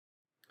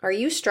Are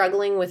you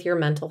struggling with your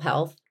mental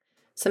health?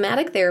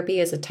 Somatic therapy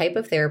is a type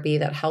of therapy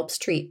that helps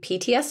treat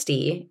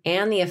PTSD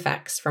and the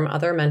effects from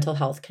other mental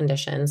health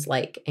conditions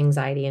like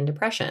anxiety and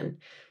depression.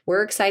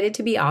 We're excited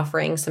to be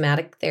offering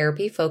somatic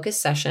therapy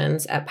focused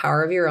sessions at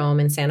Power of Your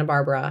Own in Santa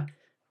Barbara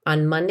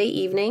on Monday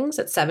evenings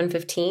at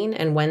 7:15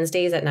 and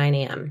Wednesdays at 9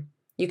 a.m.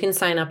 You can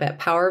sign up at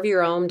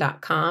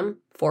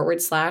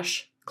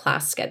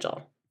powerofyourown.com/class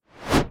schedule.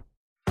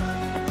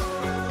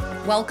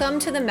 Welcome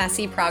to the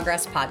Messy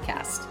Progress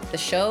Podcast, the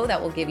show that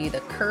will give you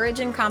the courage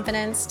and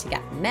confidence to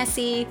get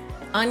messy,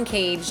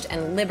 uncaged,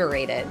 and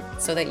liberated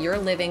so that you're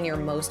living your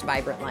most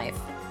vibrant life.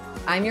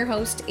 I'm your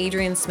host,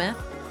 Adrienne Smith,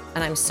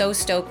 and I'm so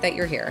stoked that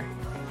you're here.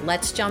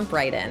 Let's jump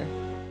right in.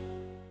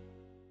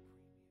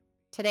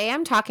 Today,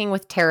 I'm talking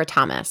with Terra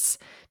Thomas.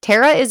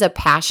 Terra is a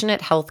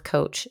passionate health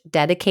coach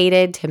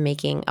dedicated to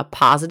making a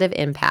positive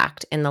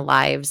impact in the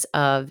lives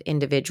of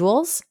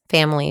individuals,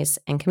 families,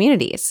 and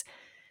communities.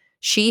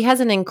 She has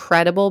an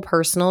incredible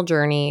personal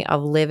journey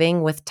of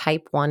living with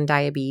type 1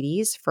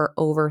 diabetes for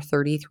over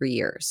 33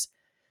 years.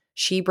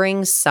 She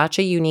brings such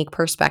a unique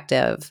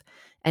perspective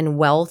and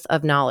wealth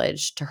of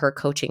knowledge to her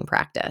coaching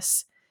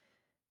practice.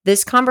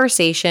 This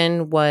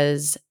conversation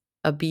was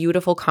a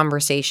beautiful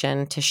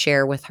conversation to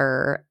share with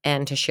her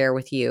and to share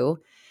with you.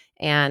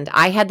 And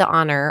I had the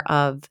honor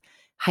of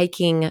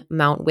hiking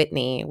Mount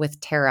Whitney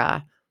with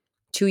Terra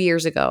 2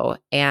 years ago,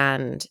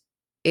 and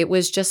it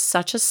was just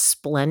such a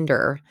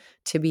splendor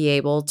to be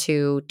able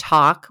to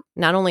talk,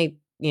 not only,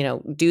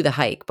 do the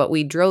hike, but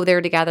we drove there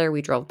together, we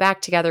drove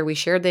back together, we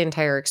shared the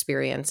entire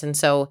experience. And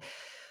so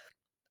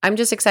I'm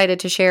just excited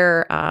to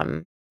share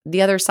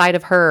the other side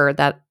of her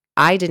that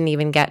I didn't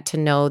even get to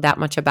know that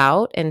much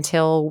about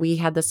until we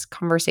had this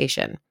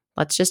conversation.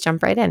 Let's just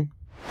jump right in.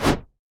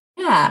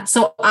 Yeah.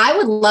 So I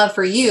would love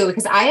for you,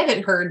 because I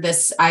haven't heard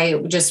this.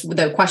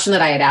 The question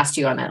that I had asked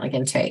you on that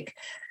intake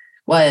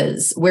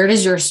was, where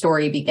does your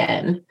story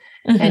begin?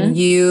 Mm-hmm. And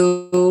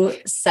you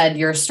said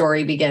your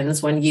story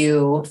begins when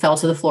you fell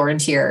to the floor in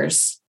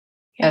tears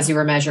as you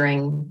were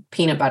measuring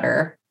peanut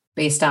butter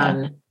based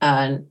on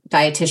a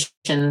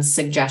dietitian's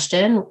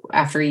suggestion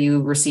after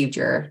you received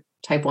your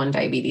type 1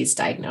 diabetes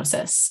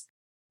diagnosis.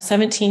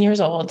 17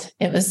 years old.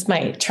 It was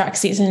my track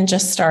season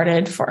just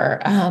started for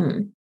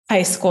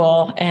high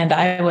school. And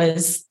I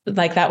was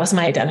like, that was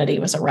my identity,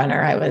 was a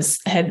runner. I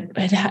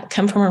had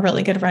come from a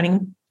really good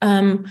running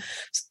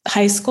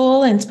high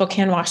school in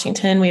Spokane,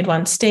 Washington. We had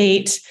won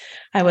state.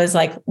 I was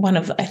like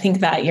I think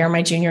that year,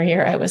 my junior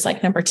year, I was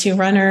like number 2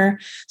 runner.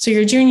 So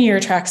your junior year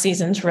track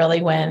season's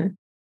really when,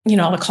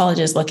 all the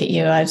colleges look at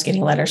you. I was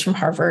getting letters from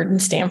Harvard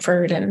and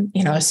Stanford, and,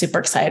 I was super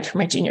excited for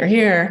my junior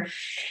year.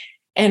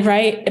 And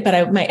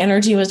my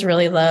energy was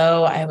really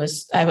low. I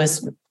was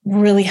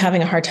really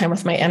having a hard time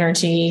with my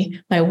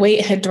energy. My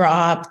weight had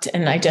dropped,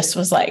 and I just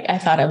was like, I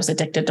thought I was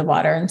addicted to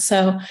water. And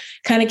so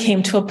kind of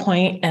came to a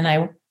point, and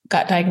I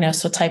got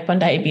diagnosed with type 1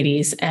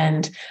 diabetes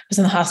and was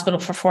in the hospital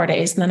for 4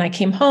 days. And then I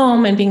came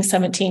home, and being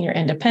 17, you're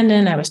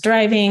independent. I was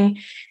driving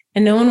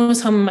and no one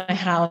was home in my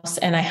house.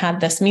 And I had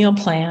this meal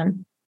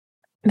plan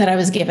that I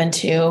was given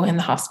to in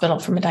the hospital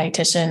from a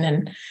dietitian.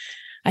 And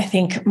I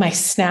think my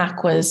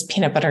snack was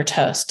peanut butter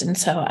toast. And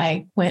so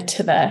I went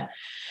to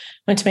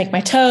make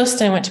my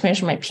toast. I went to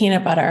measure my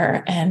peanut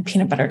butter, and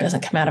peanut butter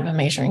doesn't come out of a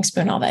measuring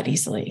spoon all that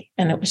easily.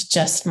 And it was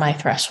just my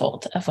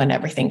threshold of when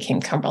everything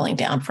came crumbling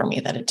down for me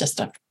that it just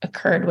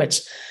occurred,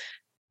 which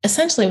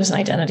essentially was an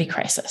identity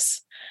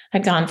crisis.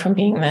 I'd gone from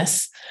being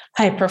this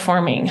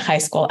high-performing high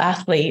school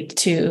athlete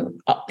to,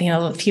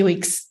 a few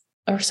weeks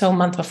or so, a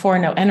month before,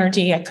 no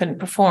energy, I couldn't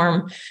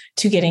perform,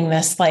 to getting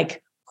this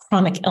like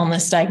chronic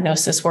illness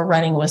diagnosis where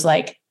running was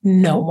like,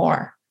 no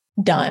more,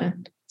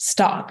 done,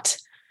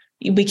 stopped.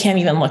 We can't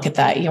even look at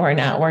that. We're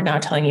now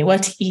telling you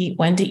what to eat,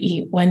 when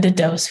to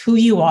dose, who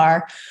you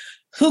are,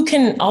 who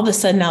can. All of a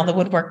sudden now the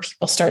woodwork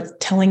people start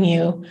telling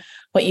you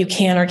what you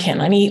can or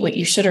cannot eat, what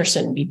you should or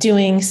shouldn't be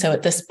doing. So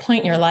at this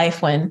point in your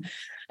life, when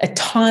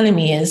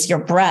autonomy is your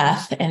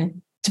breath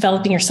and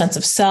developing your sense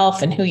of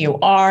self and who you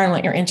are and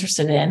what you're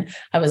interested in,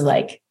 I was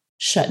like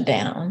shut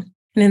down.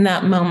 And in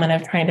that moment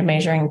of trying to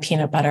measuring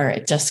peanut butter,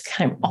 it just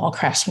came all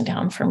crashing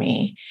down for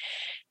me.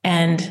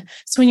 And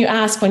so when you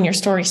ask when your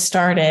story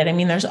started, I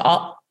mean, there's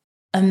a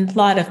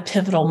lot of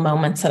pivotal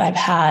moments that I've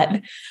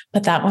had,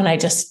 but that one I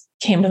just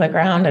came to the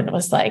ground and it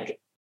was like,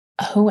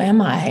 who am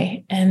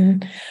I?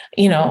 And,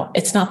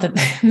 it's not that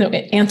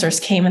the answers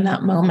came in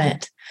that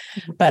moment,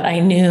 but I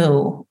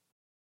knew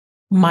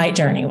my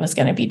journey was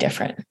going to be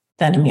different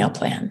than a meal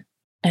plan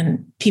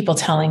and people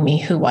telling me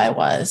who I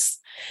was.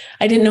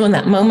 I didn't know in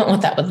that moment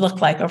what that would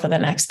look like over the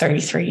next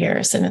 33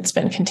 years, and it's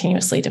been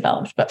continuously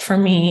developed. But for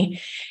me,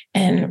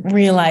 and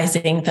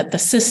realizing that the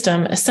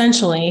system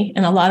essentially,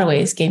 in a lot of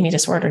ways, gave me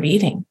disordered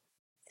eating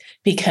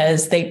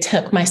because they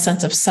took my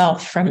sense of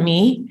self from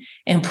me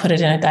and put it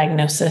in a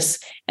diagnosis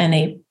and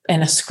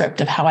a script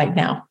of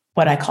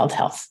what I called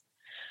health.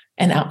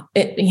 And now,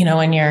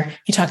 when you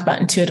talk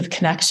about intuitive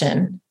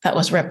connection, that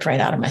was ripped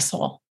right out of my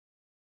soul.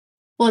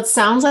 Well, it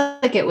sounds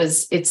like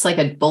it's like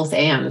a both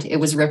and. It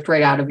was ripped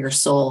right out of your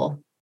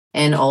soul.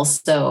 And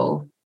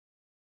also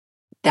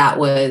that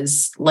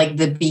was like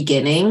the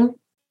beginning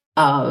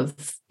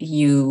of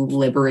you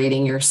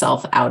liberating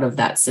yourself out of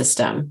that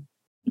system.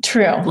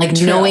 True. Like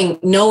True.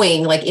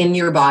 knowing like in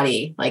your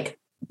body, like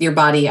your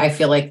body, I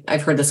feel like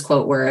I've heard this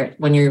quote where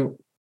when your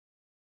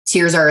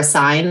tears are a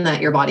sign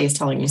that your body is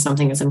telling you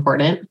something is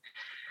important.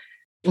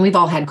 And we've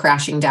all had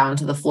crashing down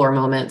to the floor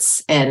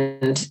moments,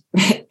 and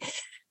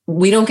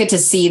we don't get to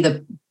see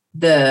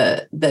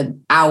the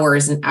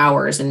hours and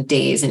hours and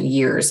days and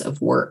years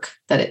of work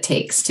that it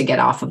takes to get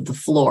off of the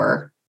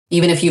floor.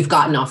 Even if you've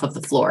gotten off of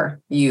the floor,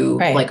 you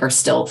like are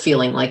still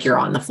feeling like you're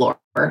on the floor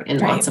in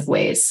lots of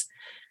ways.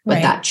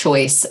 But that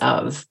choice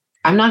of,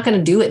 I'm not going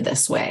to do it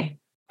this way.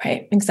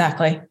 Right.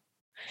 Exactly.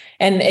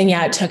 And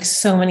yeah, it took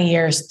so many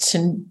years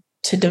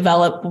to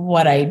develop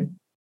what I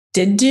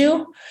did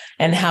do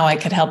and how I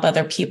could help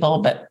other people.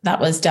 But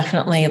that was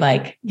definitely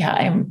like,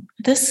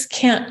 this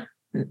can't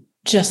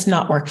just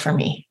not work for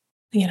me,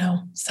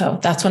 So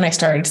that's when I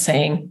started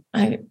saying,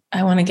 I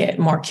want to get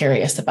more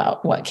curious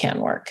about what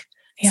can work.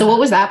 Yeah. So what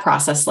was that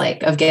process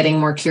like of getting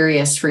more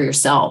curious for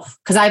yourself?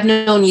 Because I've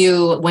known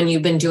you when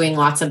you've been doing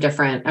lots of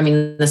different,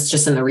 this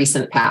just in the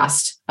recent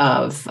past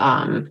of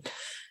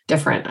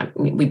different,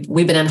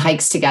 we've been on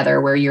hikes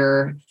together where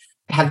you're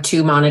have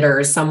two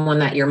monitors, someone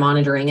that you're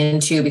monitoring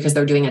into because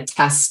they're doing a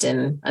test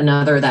and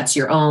another that's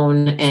your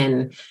own.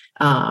 And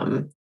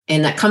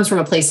that comes from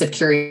a place of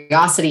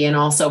curiosity and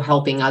also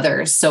helping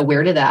others. So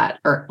where did that,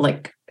 or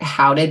like,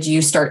 how did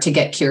you start to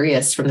get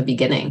curious from the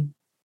beginning?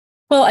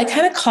 Well, I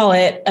kind of call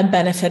it a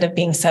benefit of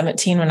being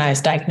 17 when I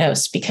was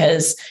diagnosed,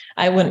 because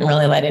I wouldn't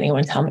really let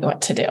anyone tell me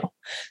what to do.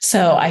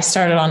 So I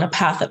started on a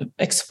path of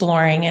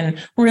exploring and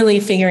really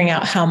figuring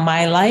out how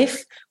my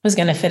life was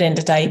going to fit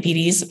into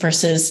diabetes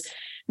versus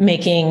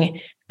making,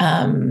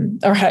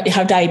 or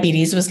how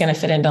diabetes was going to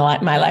fit into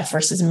my life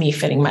versus me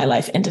fitting my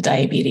life into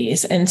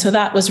diabetes. And so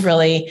that was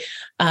really,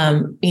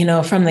 from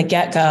the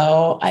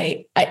get-go,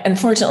 I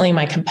unfortunately,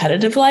 my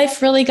competitive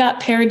life really got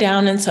pared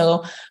down. And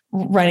so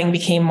running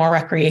became more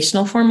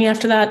recreational for me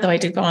after that, though I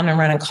did go on and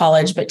run in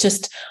college, but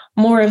just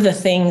more of the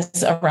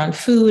things around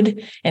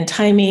food and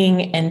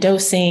timing and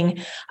dosing.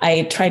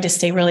 I tried to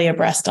stay really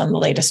abreast on the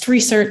latest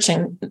research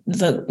and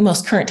the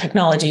most current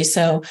technology.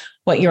 So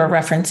what you're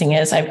referencing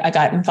is I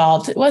got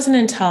involved. It wasn't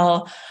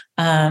until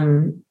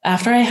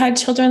after I had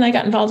children, I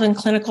got involved in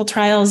clinical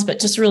trials, but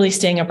just really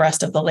staying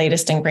abreast of the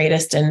latest and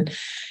greatest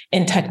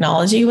in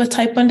technology with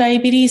type 1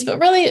 diabetes. But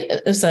really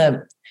it was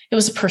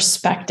a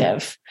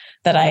perspective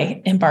that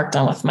I embarked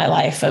on with my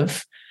life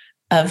of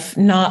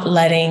not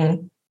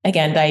letting,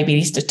 again,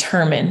 diabetes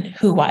determine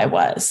who I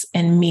was,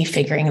 and me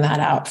figuring that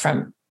out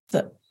from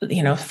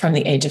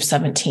the age of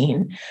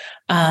 17.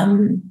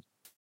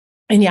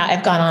 And yeah,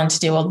 I've gone on to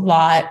do a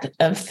lot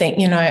of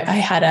things.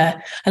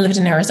 I lived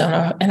in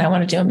Arizona and I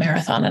wanted to do a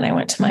marathon, and I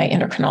went to my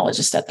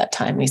endocrinologist at that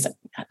time. And he said,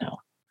 no,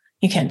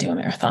 you can't do a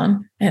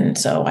marathon. And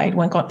so I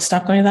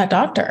stopped going to that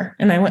doctor,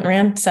 and I went and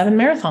ran 7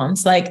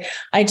 marathons. Like,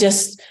 I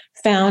just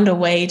found a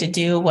way to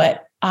do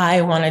what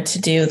I wanted to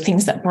do,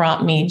 things that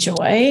brought me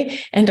joy,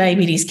 and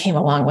diabetes came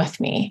along with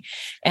me.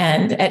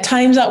 And at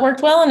times that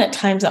worked well, and at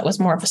times that was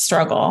more of a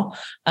struggle.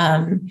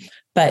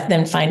 But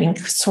then finding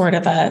sort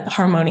of a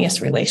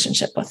harmonious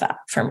relationship with that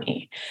for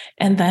me.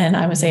 And then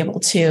I was able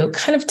to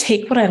kind of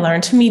take what I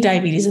learned. To me,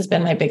 diabetes has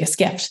been my biggest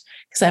gift,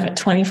 because I have it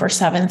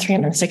 24/7,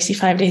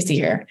 365 days a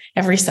year,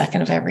 every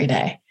second of every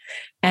day.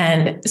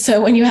 And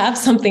so when you have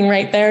something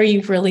right there,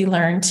 you really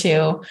learn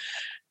to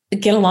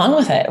get along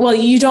with it. Well,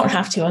 you don't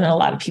have to, and a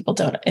lot of people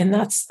don't, and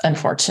that's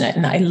unfortunate.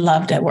 And I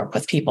love to work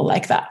with people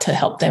like that to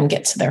help them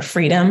get to their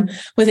freedom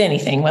with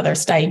anything, whether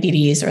it's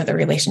diabetes or the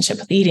relationship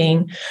with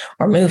eating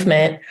or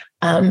movement.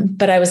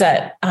 But I was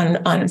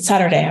on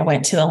Saturday, I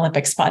went to the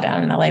Olympic spa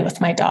down in LA with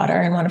my daughter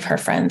and one of her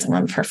friends and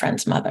one of her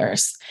friends'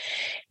 mothers.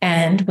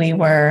 And we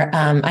were,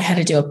 I had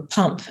to do a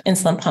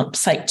insulin pump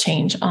site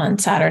change on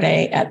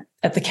Saturday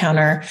at the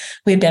counter.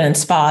 We'd been in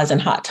spas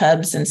and hot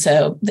tubs. And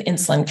so the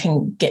insulin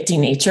can get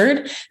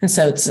denatured. And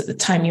so it's the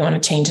time you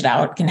want to change it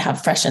out, you can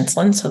have fresh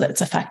insulin so that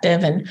it's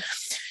effective. And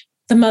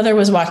the mother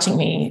was watching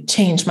me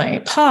change my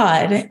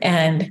pod,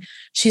 and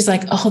she's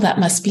like, oh, that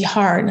must be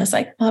hard. And I was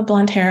like, well,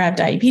 blonde hair, I have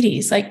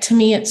diabetes. Like, to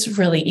me, it's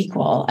really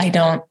equal. I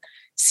don't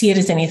see it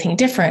as anything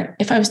different.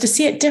 If I was to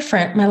see it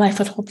different, my life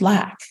would hold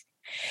lack.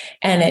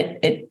 And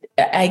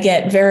I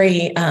get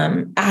very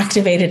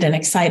activated and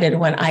excited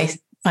when I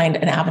find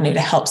an avenue to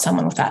help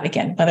someone with that,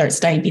 again, whether it's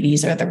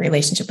diabetes or the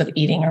relationship with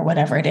eating or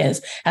whatever it is,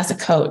 as a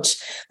coach,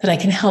 that I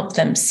can help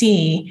them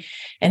see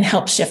and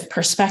help shift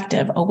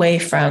perspective away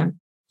from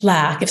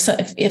lack. If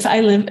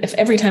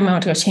every time I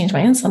want to go change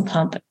my insulin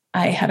pump,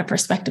 I had a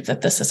perspective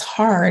that this is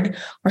hard,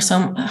 or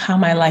somehow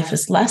my life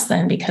is less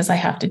than because I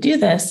have to do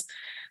this,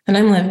 then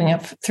I'm living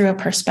through a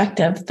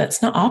perspective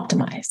that's not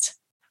optimized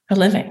for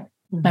living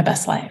my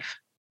best life.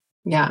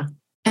 Yeah.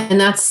 And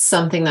that's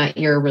something that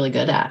you're really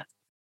good at,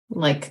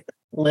 like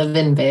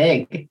living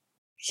big.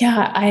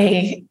 Yeah.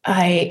 I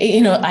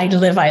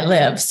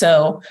live.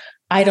 So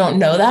I don't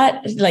know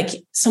that, like,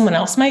 someone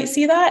else might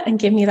see that and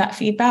give me that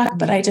feedback,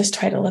 but I just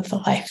try to live the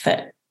life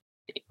that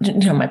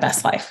my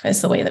best life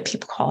is the way that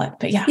people call it.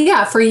 But yeah.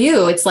 Yeah. For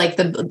you, it's like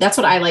that's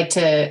what I like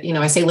to,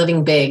 I say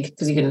living big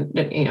because you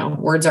can,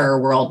 words are a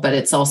world, but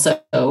it's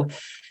also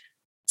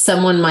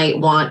someone might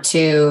want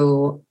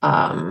to,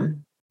 I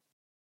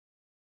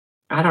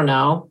don't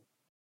know,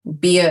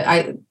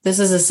 this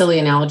is a silly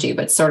analogy,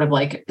 but sort of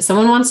like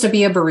someone wants to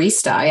be a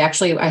barista.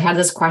 I had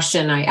this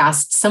question.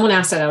 Someone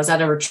asked it, I was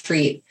at a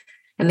retreat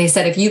and they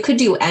said, if you could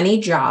do any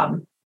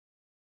job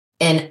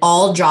and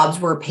all jobs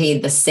were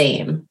paid the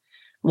same,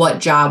 what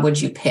job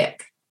would you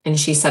pick? And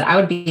she said, I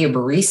would be a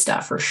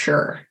barista for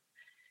sure.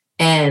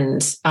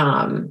 And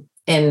someone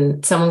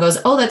goes,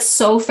 oh, that's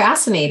so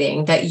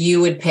fascinating that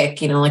you would pick,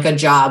 like a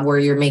job where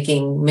you're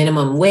making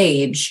minimum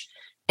wage.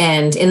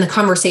 And in the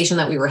conversation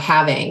that we were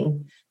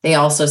having, they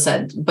also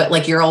said, but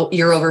like, you're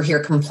over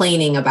here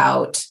complaining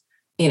about,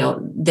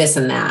 this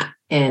and that.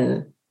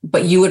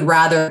 But you would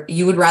rather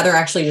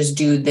actually just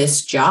do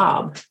this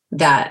job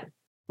that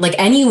like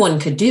anyone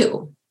could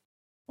do.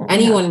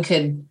 Anyone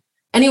can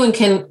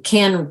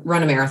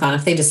run a marathon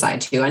if they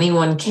decide to.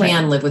 Anyone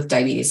can live with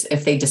diabetes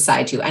if they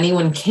decide to.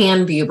 Anyone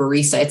can be a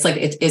barista. It's like,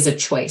 it is a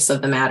choice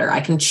of the matter.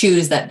 I can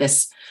choose that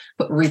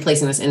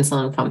replacing this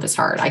insulin pump is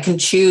hard. I can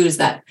choose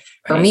that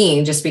for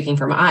me, just speaking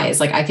from eyes,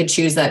 like I could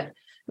choose that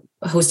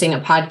hosting a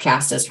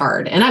podcast is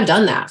hard. And I've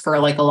done that for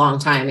like a long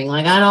time, being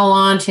like, I don't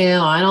want to,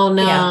 I don't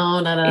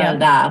know,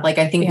 Like,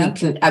 I think we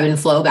can ebb and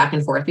flow back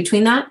and forth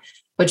between that,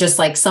 but just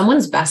like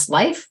someone's best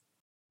life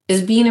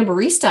is being a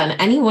barista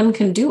and anyone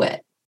can do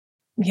it.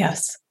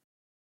 Yes.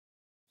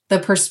 The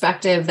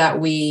perspective that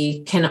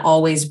we can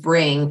always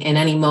bring in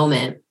any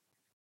moment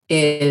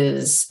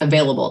is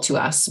available to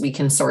us. We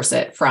can source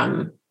it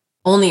from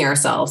only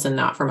ourselves and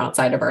not from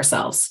outside of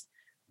ourselves.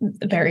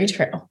 Very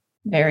true.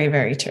 Very,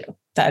 very true.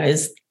 That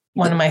is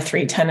one of my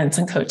 3 tenets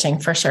in coaching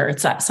for sure.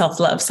 It's that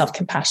self-love,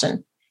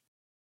 self-compassion,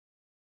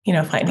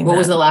 finding what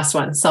was the last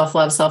one?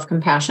 Self-love,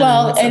 self-compassion.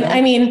 Well, and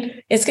I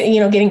mean, it's,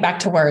 getting back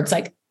to words,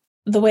 like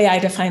the way I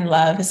define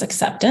love is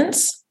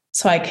acceptance.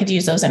 So I could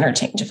use those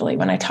interchangeably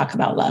when I talk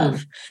about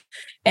love.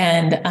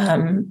 And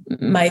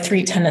my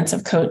 3 tenets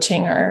of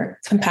coaching are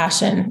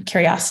compassion,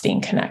 curiosity,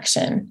 and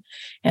connection.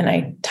 And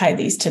I tie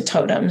these to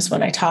totems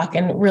when I talk.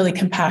 And really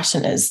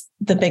compassion is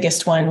the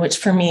biggest one, which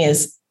for me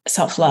is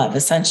self-love,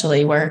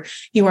 essentially, where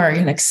you are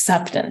in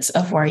acceptance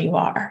of where you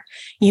are.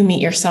 You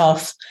meet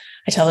yourself.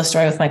 I tell the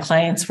story with my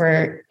clients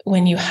where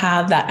when you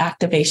have that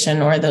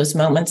activation or those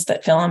moments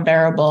that feel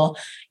unbearable,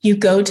 you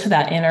go to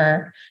that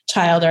inner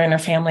child or inner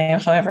family, or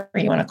however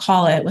you want to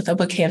call it, with a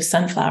bouquet of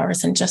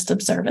sunflowers and just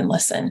observe and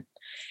listen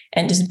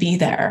and just be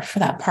there for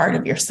that part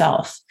of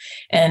yourself.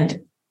 And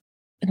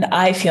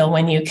I feel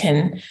when you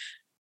can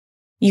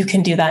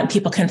do that and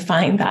people can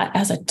find that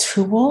as a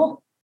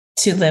tool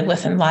to live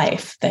with in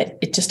life, that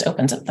it just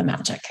opens up the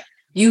magic.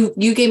 You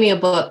gave me a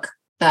book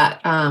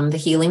that The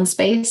Healing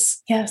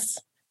Space. Yes.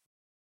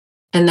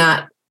 And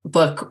that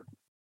book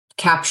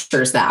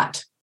captures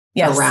that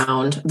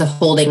around the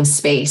holding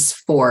space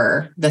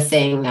for the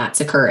thing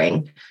that's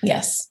occurring.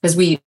 Yes. Because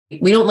we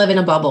don't live in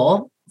a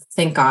bubble.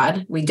 Thank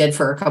God. We did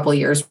for a couple of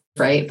years,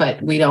 right?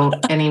 But we don't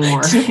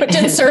anymore. It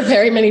didn't serve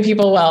very many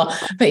people well,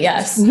 but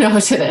yes. No,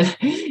 it didn't.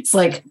 It's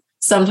like,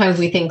 sometimes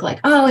we think like,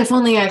 oh, if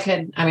only I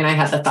could. I mean, I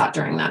had the thought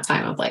during that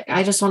time of like,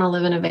 I just want to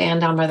live in a van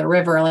down by the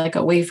river, like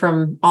away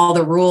from all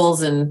the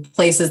rules and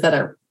places that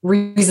are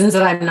reasons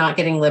that I'm not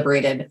getting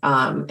liberated.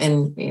 And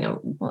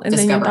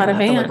discovering that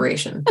the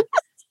liberation.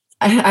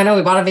 I know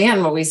we bought a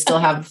van, but we still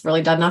have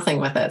really done nothing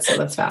with it. So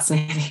that's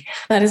fascinating.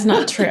 That is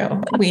not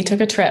true. We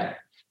took a trip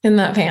in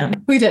that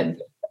van. We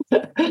did. We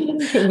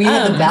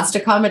had the best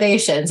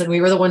accommodations and we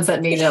were the ones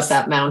that made it up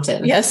that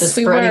mountain. Yes, just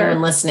for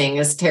anyone listening,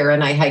 as Terra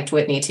and I hiked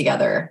Whitney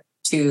together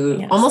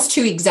almost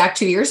 2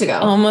 years ago.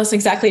 Almost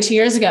exactly 2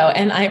 years ago.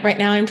 And right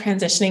now I'm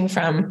transitioning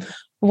from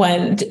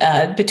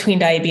between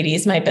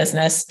diabetes, my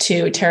business,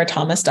 to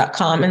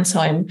terrathomas.com. And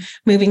so I'm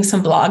moving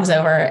some blogs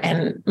over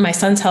and my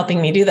son's helping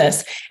me do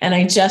this. And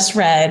I just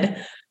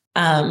read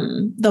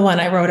the one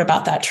I wrote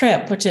about that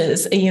trip, which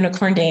is A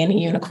Unicorn Day in a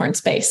Unicorn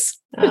Space.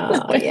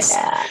 Oh,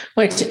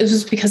 which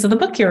was because of the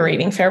book you were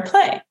reading, Fair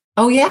Play.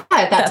 Oh yeah.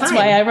 That's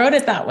why I wrote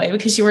it that way,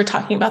 because you were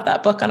talking about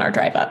that book on our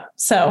drive up.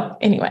 So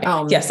anyway,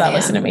 yes, that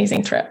was an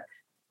amazing trip.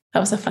 That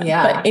was a fun,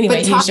 but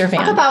anyway, use your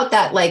van. Talk about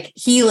that like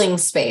healing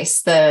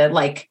space,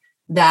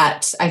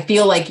 that I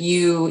feel like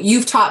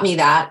you've taught me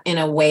that in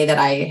a way that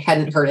I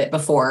hadn't heard it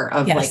before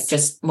of like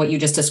just what you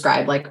just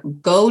described, like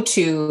go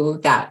to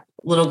that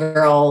little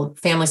girl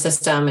family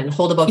system and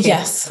hold a bouquet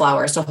of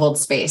flowers to hold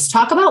space.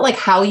 Talk about like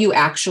how you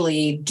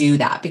actually do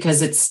that,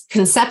 because it's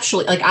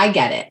conceptually like I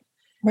get it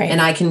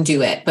and I can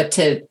do it, but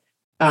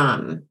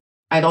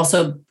I've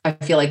also, I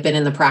feel like been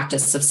in the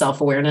practice of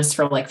self-awareness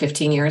for like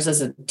 15 years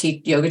as a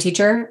yoga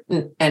teacher.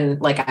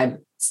 And like, I'm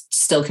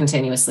still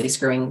continuously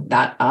screwing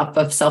that up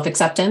of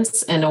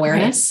self-acceptance and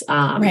awareness.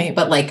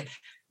 But like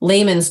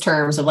layman's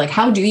terms of like,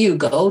 how do you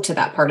go to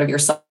that part of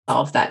yourself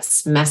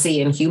that's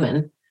messy and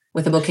human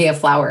with a bouquet of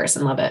flowers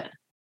and love it?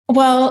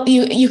 Well,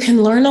 you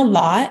can learn a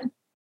lot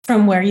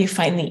from where you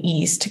find the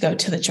ease to go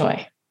to the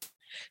joy.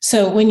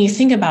 So when you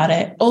think about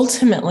it,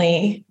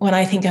 ultimately, when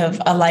I think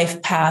of a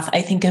life path,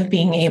 I think of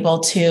being able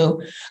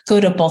to go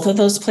to both of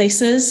those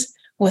places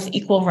with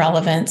equal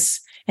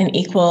relevance and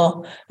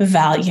equal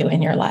value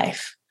in your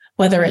life,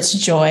 whether it's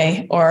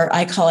joy or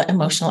I call it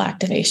emotional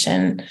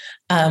activation,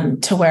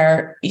 to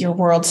where your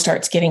world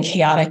starts getting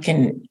chaotic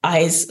and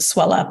eyes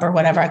swell up or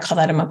whatever. I call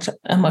that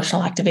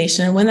emotional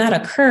activation. And when that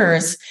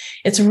occurs,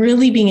 it's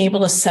really being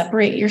able to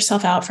separate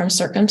yourself out from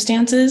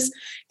circumstances,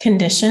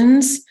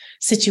 conditions,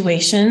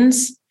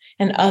 situations,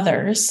 and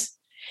others,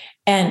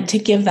 and to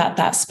give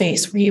that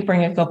space where you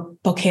bring a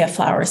bouquet of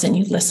flowers and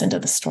you listen to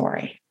the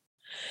story.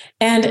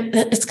 And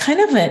it's kind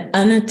of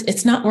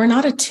we're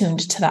not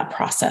attuned to that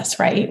process,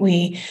 right?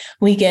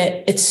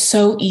 It's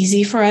so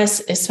easy for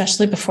us,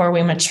 especially before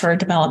we mature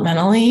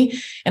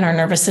developmentally in our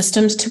nervous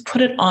systems, to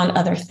put it on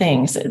other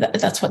things.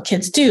 That's what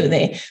kids do. Or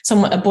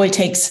a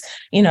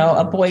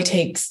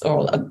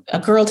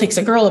girl takes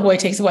a girl, a boy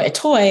takes away a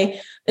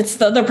toy. It's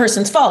the other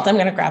person's fault. I'm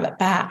going to grab it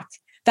back.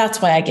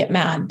 That's why I get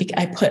mad.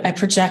 I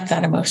project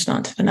that emotion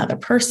onto another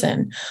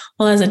person.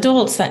 Well, as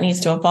adults, that needs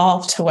to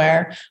evolve to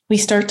where we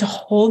start to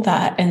hold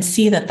that and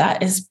see that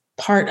that is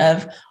part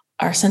of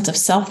our sense of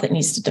self that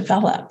needs to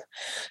develop.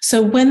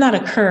 So when that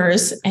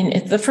occurs, and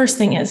the first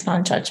thing is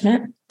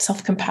non-judgment,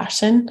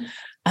 self-compassion,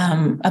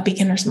 a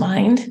beginner's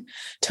mind,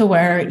 to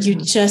where you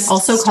just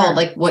also called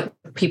like what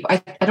people,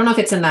 I don't know if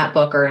it's in that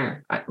book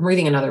or I'm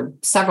reading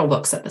several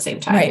books at the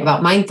same time, right,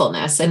 about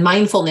mindfulness. And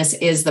mindfulness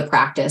is the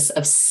practice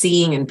of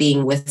seeing and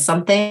being with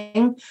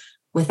something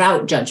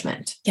without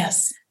judgment.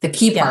 Yes. The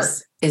key part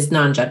is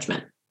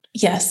non-judgment.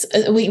 Yes.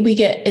 We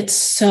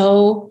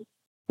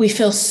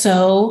feel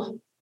so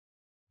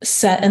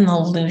set in the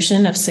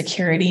illusion of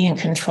security and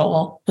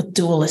control with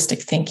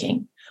dualistic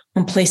thinking,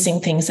 when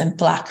placing things in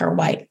black or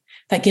white.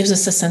 That gives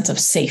us a sense of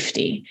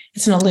safety.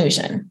 It's an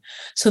illusion.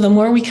 So the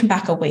more we can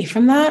back away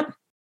from that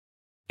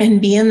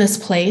and be in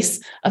this place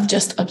of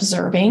just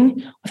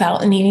observing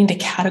without needing to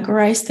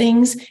categorize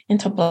things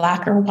into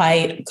black or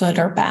white, good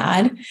or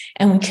bad,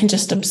 and we can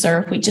just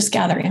observe, we just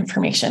gather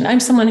information.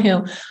 I'm someone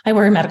who, I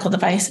wear a medical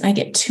device and I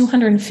get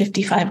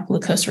 255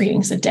 glucose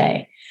readings a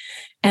day.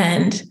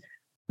 And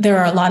there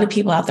are a lot of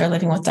people out there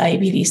living with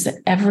diabetes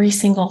that every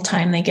single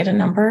time they get a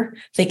number,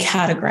 they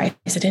categorize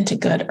it into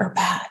good or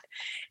bad.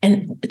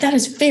 And that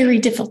is very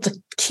difficult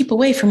to keep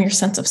away from your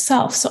sense of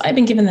self. So I've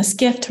been given this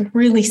gift to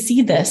really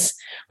see this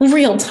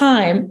real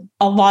time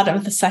a lot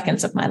of the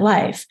seconds of my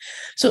life.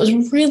 So it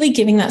was really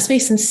giving that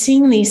space and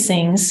seeing these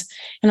things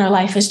in our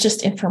life as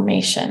just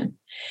information.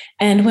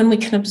 And when we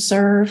can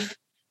observe,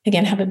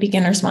 again, have a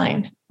beginner's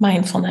mind,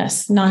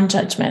 mindfulness,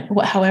 non-judgment,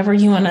 however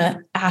you want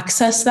to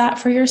access that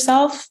for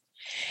yourself,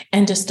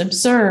 and just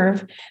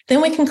observe,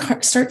 then we can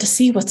start to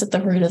see what's at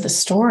the root of the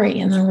story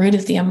and the root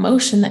of the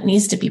emotion that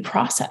needs to be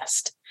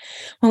processed.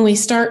 When we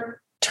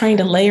start trying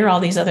to layer all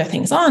these other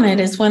things on it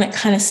is when it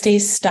kind of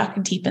stays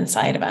stuck deep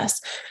inside of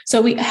us.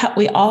 So we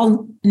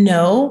all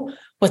know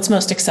what's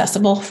most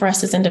accessible for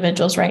us as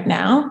individuals right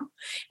now.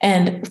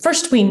 And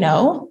first we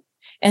know,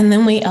 and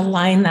then we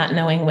align that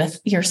knowing with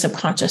your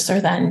subconscious or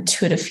that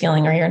intuitive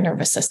feeling or your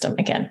nervous system.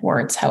 Again,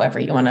 words, however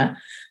you want to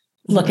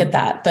look at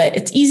that. But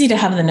it's easy to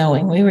have the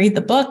knowing. We read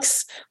the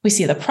books, we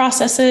see the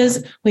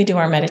processes, we do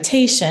our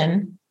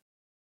meditation,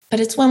 but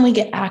it's when we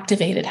get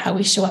activated, how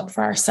we show up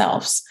for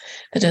ourselves,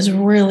 that is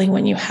really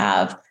when you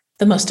have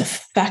the most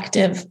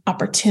effective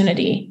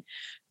opportunity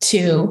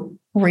to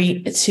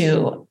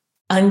uncondition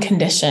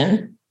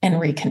and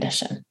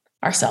recondition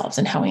ourselves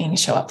and how we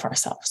show up for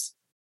ourselves.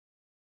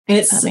 And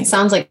it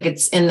sounds like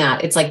it's in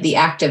that. It's like the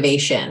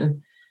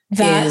activation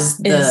that is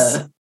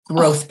the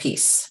growth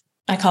piece.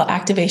 I call it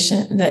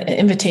activation, the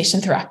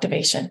invitation through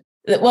activation.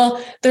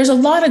 Well, there's a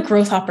lot of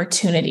growth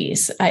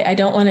opportunities. I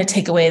don't want to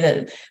take away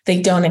that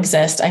they don't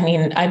exist. I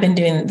mean, I've been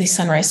doing these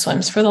sunrise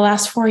swims for the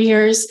last 4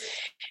 years,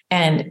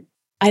 and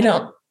I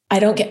don't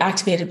get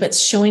activated, but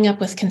showing up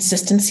with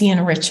consistency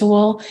and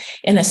ritual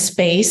in a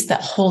space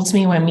that holds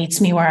me and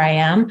meets me where I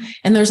am.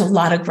 And there's a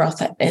lot of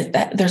growth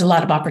there's a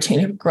lot of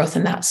opportunity for growth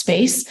in that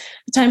space.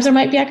 At times there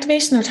might be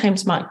activation, there are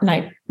times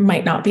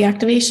might not be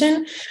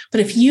activation.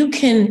 But if you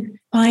can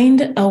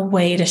find a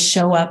way to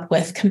show up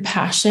with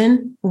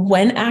compassion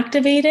when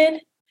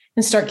activated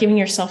and start giving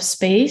yourself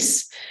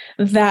space,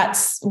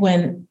 that's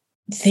when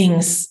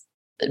things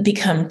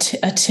become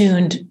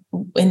attuned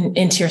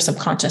into your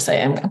subconscious.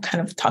 I'm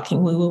kind of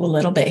talking woo-woo a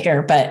little bit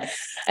here,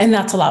 and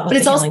that's a lot. But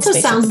it also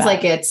sounds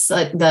like it's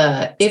like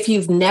if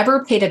you've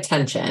never paid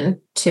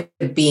attention to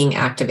being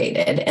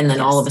activated, and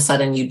then all of a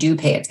sudden you do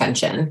pay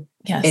attention,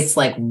 it's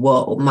like,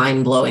 whoa,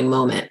 mind-blowing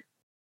moment.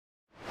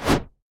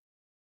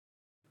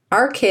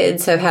 Our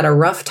kids have had a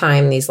rough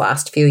time these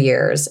last few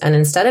years, and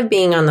instead of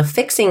being on the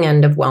fixing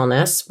end of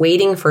wellness,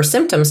 waiting for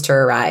symptoms to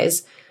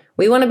arise,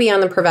 we want to be on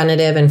the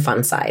preventative and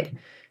fun side.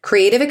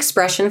 Creative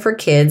Expression for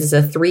Kids is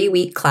a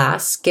 3-week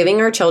class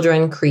giving our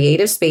children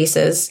creative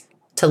spaces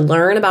to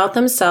learn about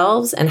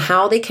themselves and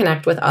how they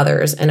connect with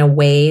others in a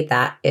way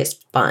that is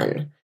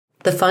fun.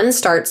 The fun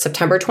starts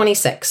September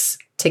 26th.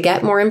 To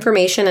get more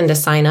information and to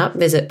sign up,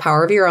 visit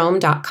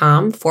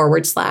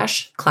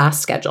powerofyourown.com/class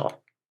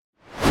schedule.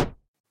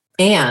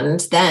 And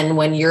then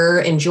when you're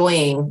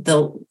enjoying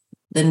the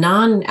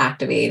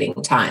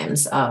non-activating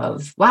times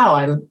of,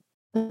 wow,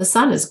 the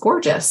sun is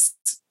gorgeous.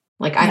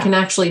 Like I can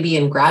actually be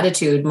in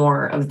gratitude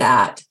more of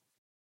that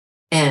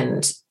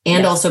and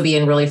also be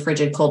in really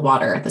frigid cold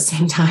water at the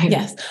same time.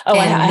 Yes. Oh,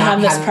 I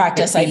have this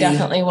practice I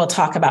definitely will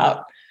talk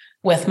about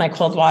with my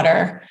cold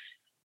water,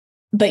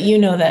 but you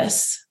know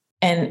this,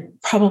 and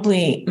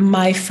probably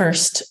my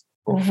first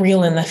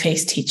real in the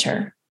face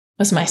teacher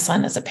was my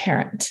son as a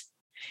parent.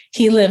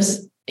 He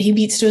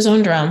beats to his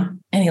own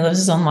drum and he lives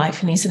his own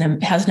life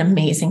and has an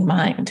amazing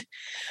mind.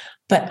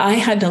 But I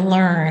had to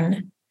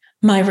learn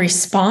my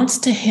response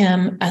to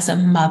him as a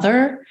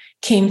mother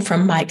came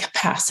from my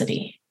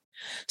capacity.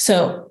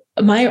 So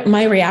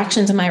my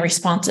reactions and my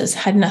responses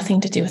had nothing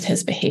to do with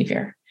his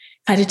behavior.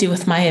 It had to do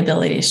with my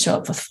ability to show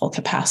up with full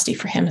capacity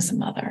for him as a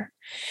mother.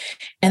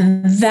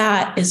 And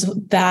that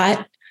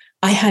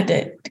I had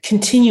to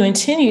continue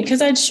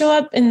because I'd show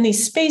up in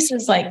these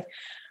spaces like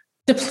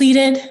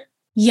depleted,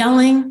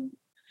 yelling,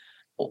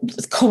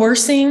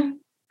 coercing,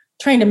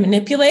 trying to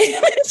manipulate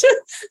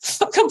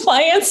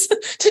compliance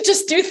to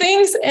just do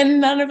things,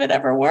 and none of it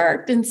ever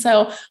worked. And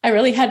so I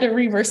really had to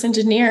reverse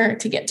engineer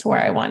to get to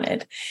where I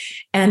wanted.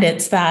 And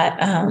it's that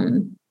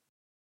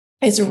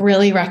it's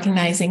really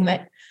recognizing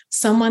that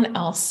someone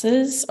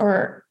else's,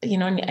 or,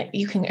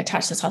 you can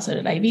attach this also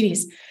to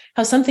diabetes,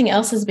 how something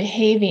else is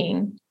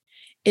behaving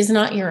is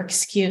not your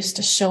excuse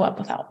to show up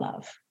without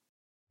love.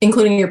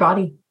 Including your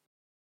body,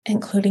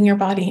 including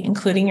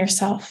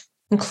yourself,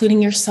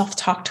 including your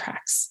self-talk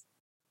tracks.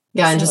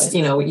 Yeah. And just,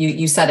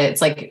 you said it,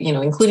 it's like,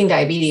 including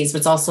diabetes, but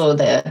it's also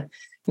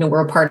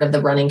we're a part of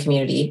the running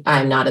community.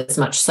 I'm not as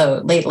much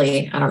so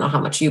lately. I don't know how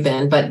much you've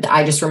been, but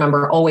I just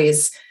remember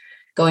always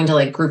going to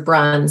like group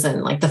runs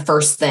and like the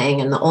first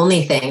thing and the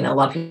only thing that a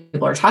lot of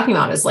people are talking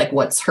about is like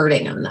what's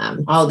hurting on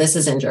them. Oh, this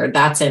is injured.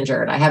 That's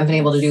injured. I haven't been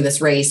able to do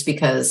this race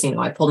because,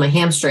 I pulled my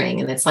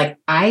hamstring. And it's like,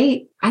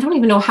 I don't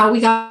even know how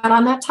we got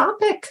on that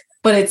topic,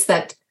 but it's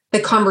that the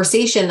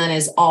conversation then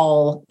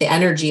the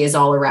energy is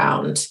all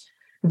around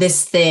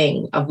this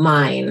thing of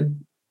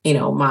mine.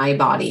 My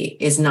body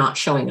is not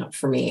showing up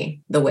for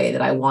me the way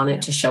that I want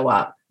it to show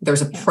up.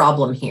 There's a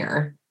problem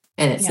here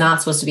and it's not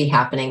supposed to be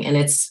happening. And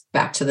it's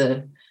back to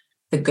the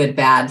good,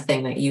 bad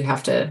thing that you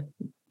have to,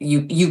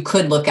 you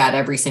could look at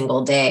every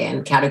single day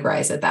and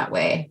categorize it that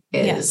way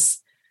is,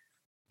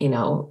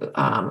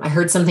 I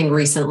heard something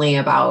recently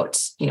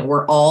about,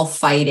 we're all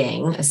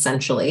fighting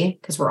essentially,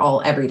 because we're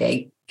all every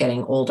day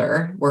getting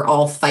older. We're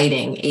all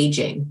fighting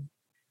aging.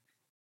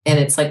 And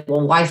it's like,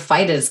 well, why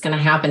fight it? It's going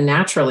to happen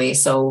naturally.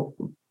 So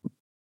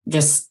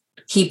just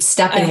keep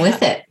stepping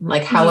with it,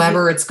 like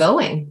however it's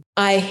going.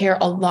 I hear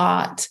a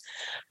lot.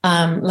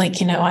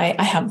 I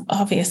have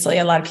obviously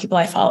a lot of people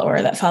I follow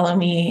or that follow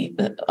me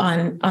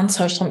on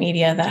social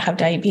media that have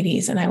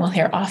diabetes. And I will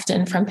hear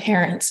often from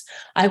parents,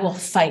 I will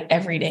fight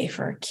every day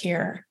for a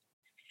cure.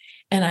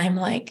 And I'm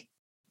like,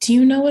 do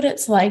you know what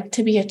it's like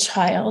to be a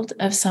child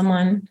of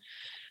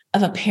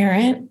a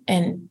parent,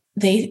 and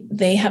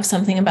they have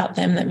something about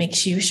them that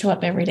makes you show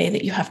up every day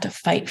that you have to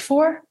fight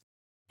for,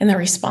 and they're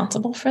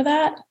responsible for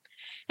that.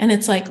 And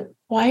it's like,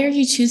 why are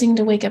you choosing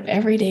to wake up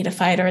every day to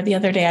fight? Or the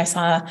other day I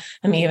saw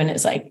a meme and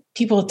it's like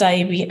people with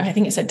diabetes, I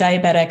think it said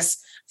diabetics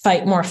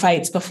fight more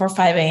fights before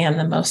 5 a.m.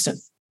 than most of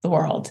the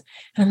world.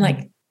 And I'm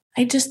like,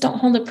 I just don't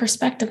hold a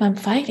perspective I'm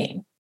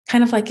fighting.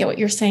 Kind of like what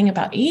you're saying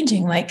about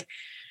aging. Like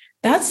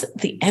that's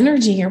the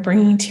energy you're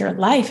bringing to your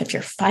life. If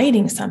you're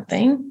fighting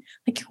something,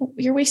 like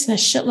you're wasting a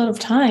shitload of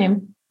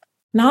time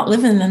not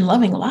living and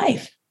loving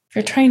life. If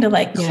you're trying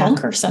to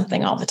conquer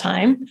something all the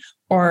time,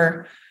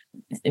 or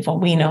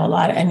we know a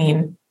lot. I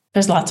mean,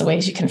 there's lots of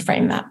ways you can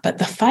frame that, but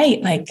the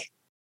fight,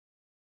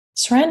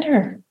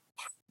 surrender.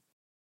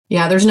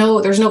 Yeah. There's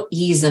no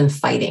ease in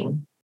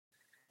fighting.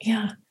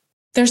 Yeah.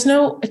 There's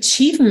no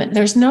achievement.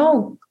 There's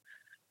no,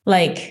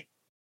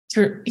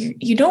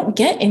 you don't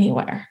get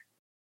anywhere,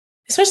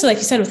 especially like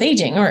you said, with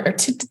aging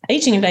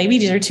aging and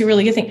diabetes are two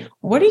really good things.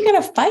 What are you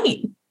going to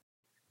fight?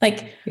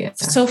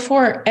 So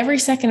for every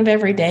second of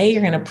every day,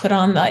 you're going to put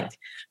on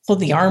pull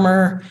the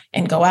armor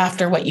and go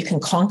after what you can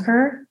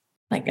conquer.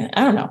 I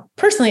don't know.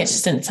 Personally, it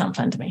just didn't sound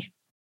fun to me.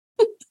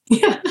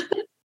 Yeah.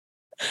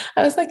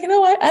 I was like, you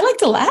know what? I like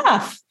to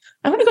laugh.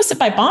 I'm going to go sit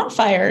by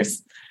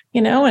bonfires,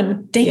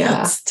 and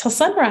dance till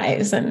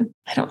sunrise. And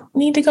I don't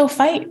need to go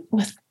fight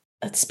with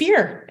a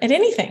spear at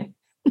anything.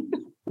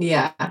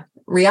 Yeah.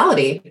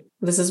 Reality.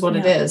 This is what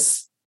it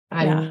is.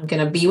 I'm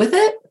going to be with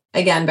it.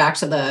 Again, back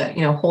to the,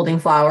 holding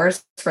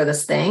flowers for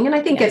this thing. And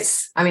I think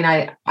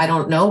I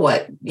don't know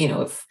what,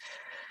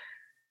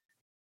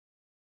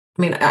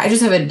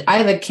 I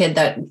have a kid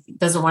that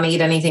doesn't want to eat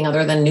anything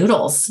other than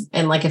noodles.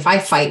 And if I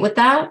fight with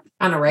that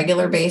on a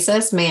regular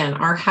basis, man,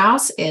 our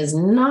house is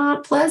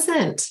not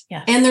pleasant.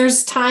 Yes. And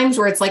there's times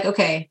where it's like,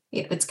 okay,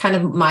 it's kind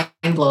of mind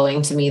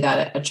blowing to me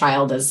that a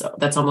child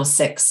that's almost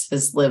 6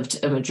 has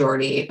lived a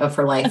majority of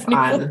her life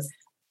on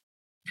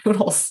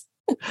noodles.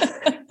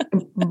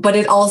 but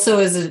it also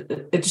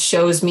it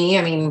shows me,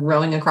 I mean,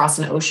 rowing across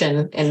an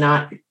ocean and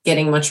not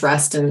getting much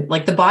rest, and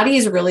like the body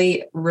is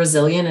really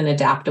resilient and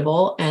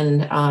adaptable.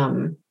 And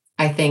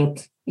I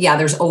think, yeah,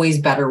 there's always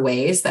better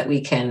ways that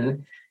we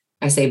can,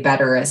 I say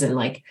better as in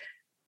like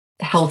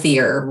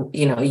healthier,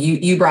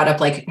 you brought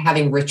up like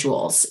having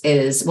rituals.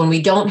 Is when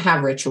we don't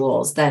have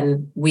rituals,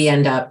 then we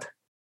end up,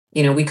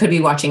 we could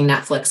be watching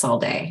Netflix all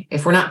day.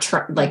 If we're not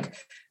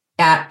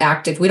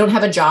active, we don't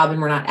have a job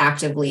and we're not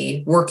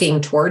actively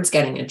working towards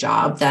getting a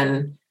job,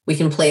 then we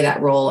can play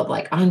that role of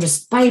like, I'm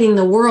just fighting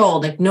the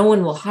world, like no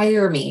one will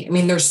hire me. I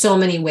mean, there's so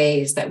many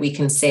ways that we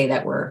can say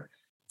that we're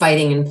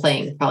fighting and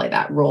playing probably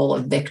that role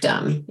of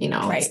victim.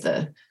 Right. It's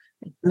the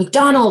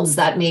McDonald's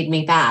that made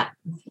me fat.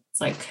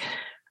 It's like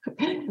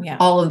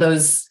all of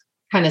those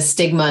kind of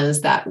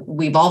stigmas that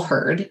we've all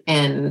heard.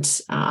 And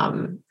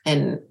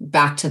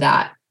back to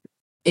that,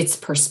 it's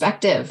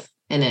perspective,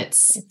 and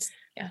it's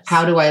yes.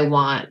 How do I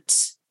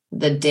want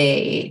the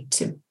day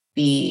to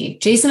be?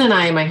 Jason and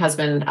I, my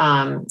husband,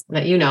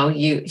 that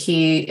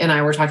he and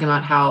I were talking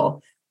about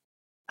how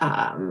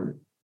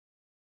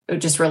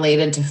just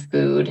related to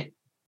food.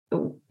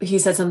 He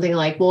said something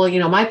like, well,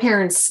 my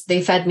parents,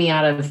 they fed me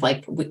out of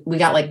like, we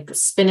got like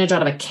spinach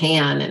out of a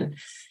can and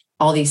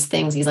all these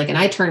things. He's like, and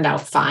I turned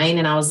out fine.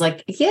 And I was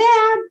like,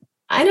 yeah,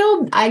 I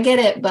know, I get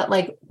it. But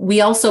like,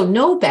 we also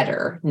know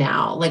better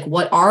now, like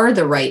what are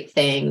the right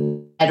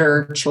thing,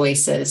 better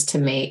choices to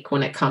make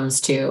when it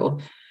comes to,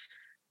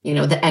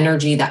 the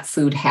energy that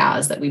food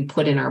has that we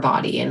put in our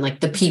body, and like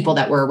the people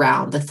that we're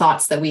around, the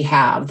thoughts that we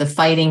have, the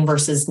fighting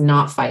versus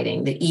not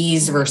fighting, the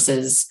ease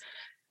versus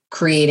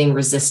creating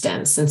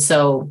resistance. And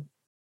so,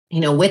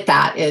 with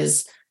that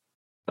is,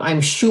 I'm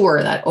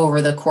sure that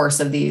over the course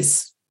of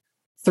these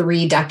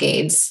 3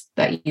 decades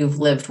that you've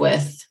lived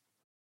with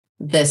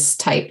this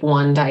type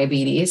 1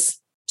 diabetes,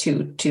 I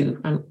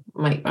don't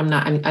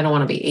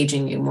want to be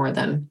aging you more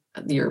than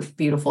your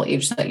beautiful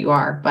age that you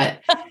are, but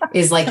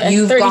is like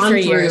you've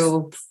gone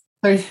through,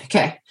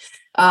 okay.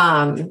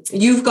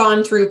 You've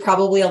gone through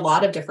probably a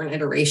lot of different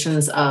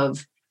iterations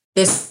of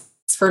this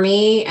for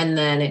me, and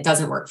then it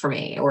doesn't work for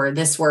me, or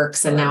this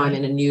works. And now I'm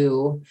in a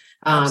new,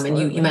 and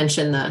you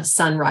mentioned the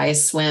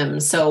sunrise swim.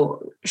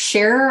 So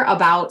share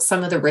about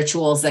some of the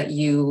rituals that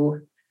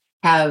you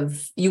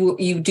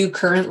do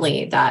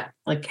currently that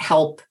like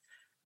help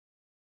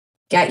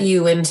get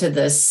you into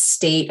this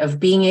state of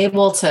being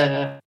able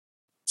to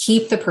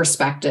keep the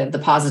perspective, the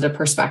positive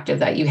perspective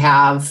that you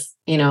have,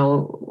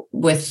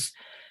 with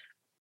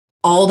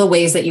all the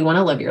ways that you want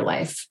to live your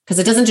life. Because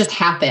it doesn't just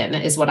happen,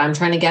 is what I'm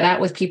trying to get at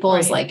with people.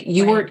 Is like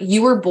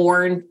you were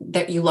born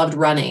that you loved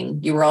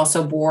running. You were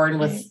also born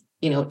with,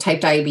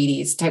 type 1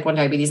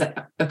 diabetes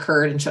that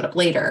occurred and showed up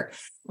later.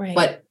 Right.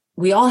 But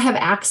we all have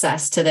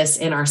access to this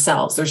in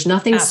ourselves. There's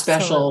nothing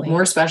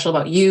more special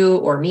about you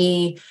or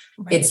me.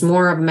 Right. It's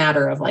more a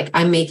matter of like,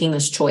 I'm making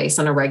this choice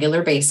on a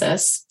regular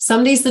basis.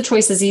 Some days the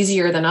choice is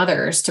easier than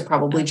others to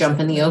probably jump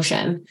in the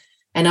ocean.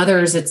 And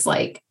others, it's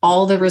like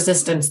all the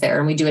resistance there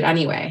and we do it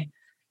anyway.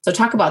 So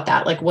talk about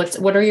that. Like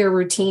what are your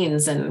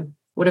routines and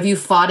what have you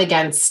fought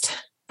against?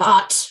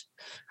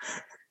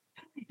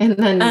 And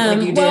then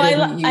like you did.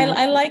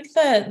 I like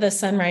the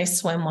sunrise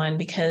swim one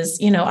because,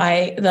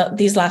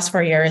 these last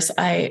 4 years,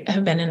 I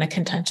have been in a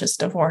contentious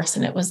divorce,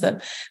 and it was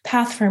the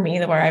path for me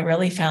where I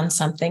really found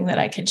something that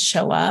I could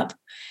show up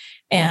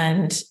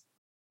and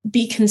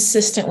be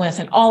consistent with.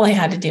 And all I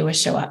had to do was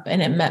show up,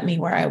 and it met me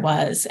where I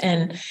was.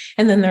 And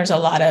then there's a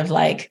lot of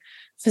like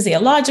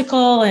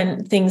physiological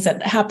and things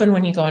that happen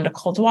when you go into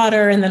cold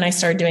water. And then I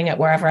started doing it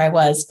wherever I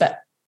was, but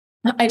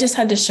I just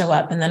had to show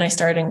up. And then I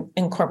started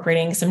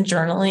incorporating some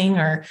journaling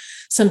or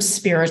some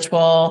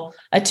spiritual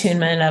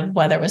attunement of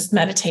whether it was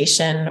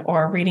meditation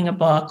or reading a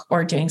book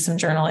or doing some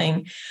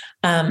journaling.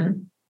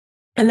 And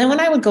then when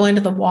I would go into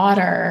the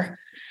water,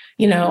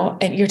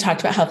 and you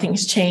talked about how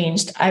things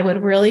changed, I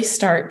would really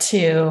start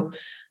to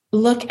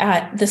look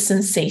at the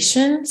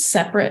sensation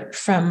separate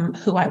from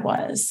who I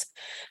was.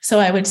 So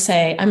I would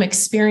say, I'm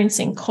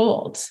experiencing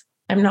cold.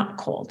 I'm not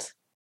cold.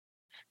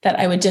 That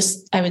I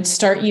would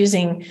start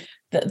using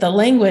the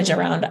language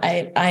around,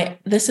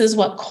 this is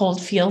what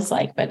cold feels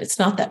like, but it's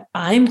not that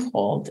I'm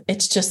cold.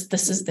 It's just,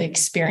 this is the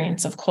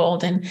experience of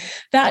cold. And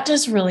that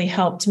just really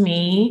helped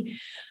me.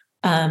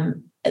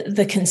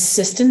 The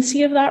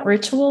consistency of that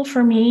ritual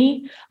for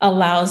me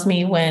allows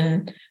me,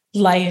 when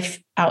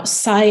life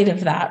outside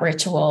of that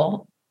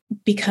ritual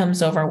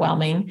becomes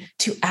overwhelming,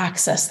 to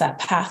access that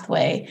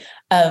pathway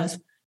of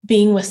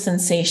being with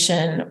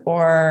sensation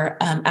or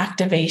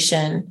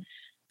activation,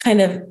 kind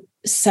of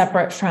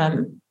separate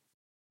from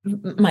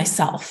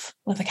myself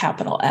with a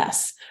capital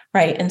S,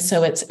 right? And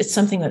so it's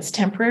something that's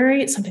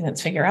temporary. It's something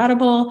that's figure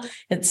outable.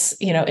 It's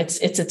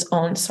its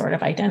own sort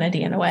of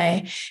identity in a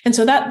way. And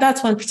so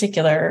that's one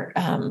particular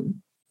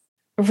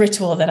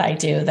ritual that I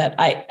do that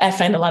I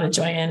find a lot of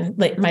joy in.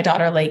 Like my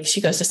daughter, she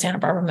goes to Santa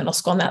Barbara Middle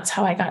School, and that's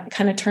how I got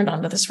kind of turned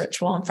on to this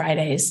ritual on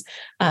Fridays.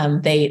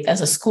 They,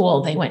 as a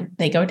school,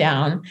 they go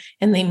down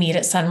and they meet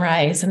at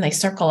sunrise and they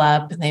circle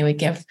up and they would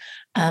give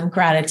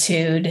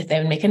gratitude. They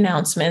would make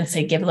announcements,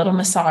 they'd give little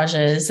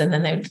massages, and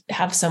then they would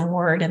have some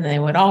word, and they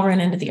would all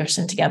run into the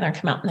ocean together and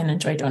come out and then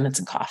enjoy donuts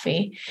and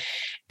coffee.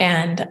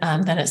 And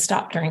then it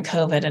stopped during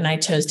COVID, and I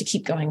chose to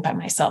keep going by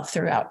myself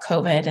throughout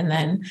COVID. And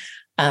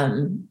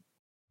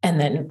then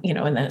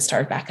it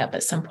started back up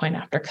at some point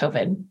after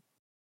COVID.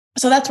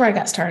 So that's where I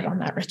got started on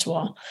that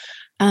ritual.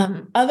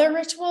 Other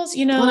rituals,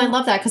 Well, and I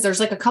love that because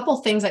there's like a couple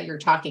things that you're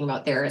talking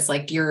about there. Is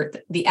like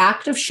the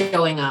act of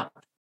showing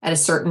up at a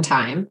certain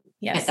time.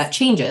 Yes. That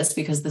changes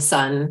because the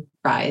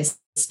sunrise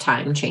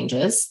time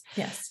changes.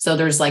 Yes. So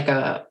there's like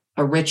a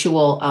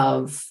ritual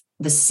of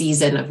the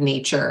season of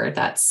nature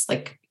that's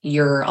like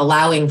you're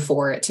allowing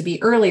for it to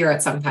be earlier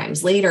at some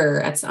times,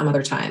 later at some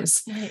other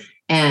times. Right.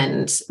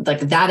 And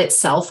like that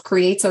itself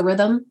creates a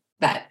rhythm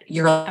that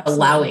you're Absolutely.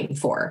 allowing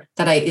for.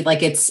 That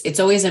it's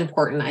always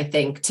important, I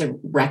think, to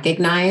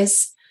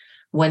recognize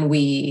when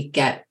we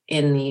get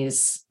in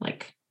these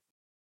like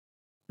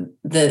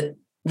the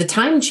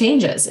time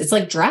changes. It's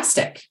like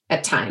drastic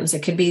at times.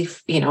 It could be,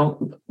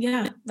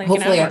 like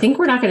hopefully I think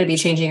we're not going to be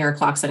changing our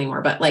clocks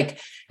anymore, but like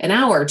an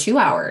hour, 2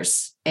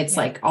 hours, it's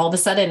like all of a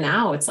sudden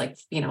now it's like,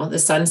 the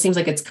sun seems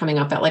like it's coming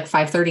up at like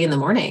 5:30 in the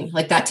morning.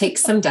 Like that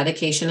takes some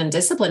dedication and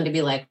discipline to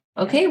be like,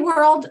 okay,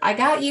 world, I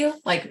got you.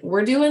 Like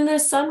we're doing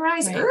this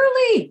sunrise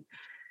early.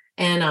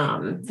 And,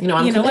 I'm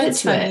committed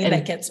to it. And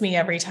that gets me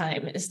every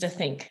time is to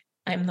think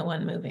I'm the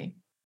one moving,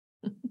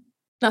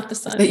 not the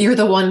sun. That you're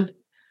the one.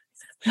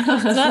 It's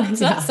not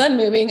the sun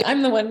moving.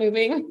 I'm the one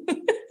moving.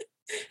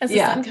 As the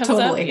sun comes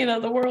up,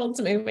 the world's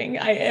moving.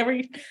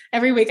 Every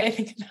week I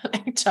think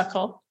I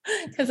chuckle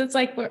because it's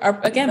like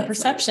again,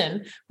 perception.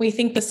 Right. We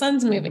think the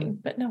sun's moving,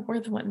 but no, we're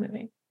the one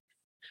moving.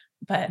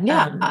 But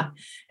and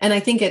I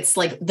think it's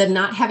like the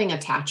not having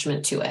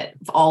attachment to it.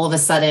 All of a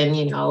sudden,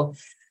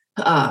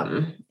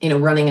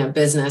 running a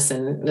business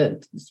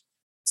and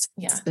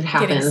it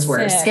happens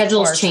where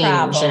schedules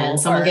change and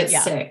someone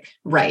gets sick.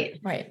 Right.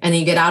 And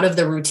you get out of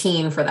the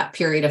routine for that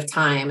period of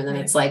time. And then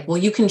it's like, well,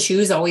 you can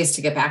choose always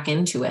to get back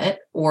into it,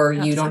 or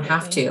you don't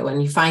have to,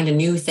 and you find a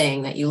new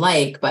thing that you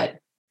like, but,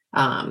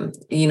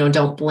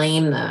 don't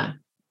blame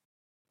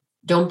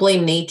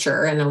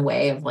nature in a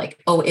way of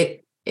like, oh,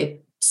 it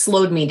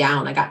slowed me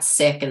down. I got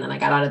sick and then I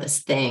got out of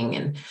this thing.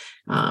 And,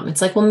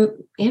 it's like, well,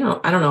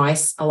 I don't know. I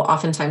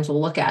oftentimes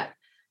will look at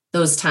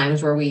those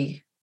times where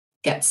we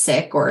get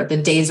sick or the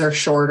days are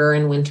shorter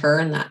in winter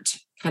and that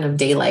kind of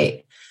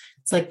daylight.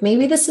 It's like,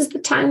 maybe this is the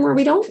time where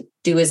we don't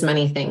do as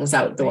many things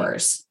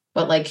outdoors,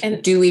 but like,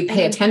 do we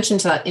pay attention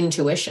to that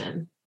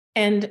intuition?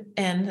 And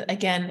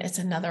again, it's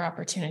another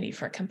opportunity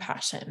for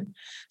compassion.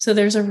 So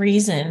there's a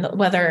reason,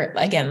 whether,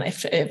 again,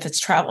 if it's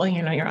travel,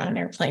 you're on an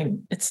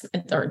airplane,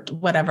 or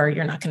whatever,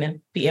 you're not going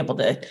to be able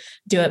to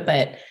do it,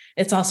 but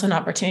it's also an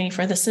opportunity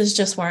for, this is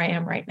just where I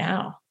am right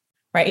now.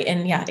 Right.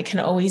 And you can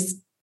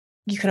always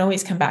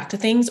come back to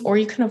things, or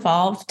you can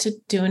evolve to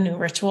do a new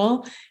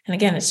ritual. And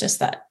again, it's just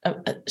that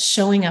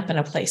showing up in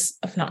a place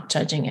of not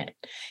judging it.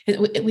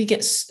 We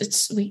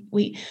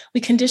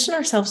condition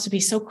ourselves to be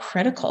so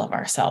critical of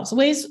ourselves.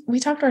 Ways we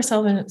talk to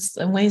ourselves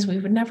in ways we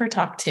would never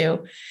talk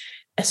to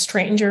a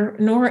stranger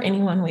nor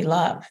anyone we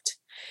loved.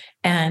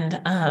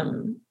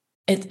 And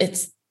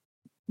it's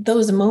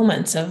those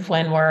moments of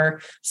when we're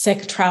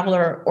sick, travel,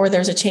 or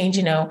there's a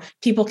change,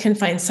 people can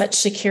find such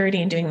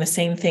security in doing the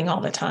same thing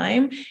all the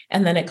time.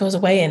 And then it goes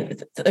away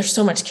and there's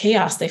so much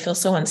chaos. They feel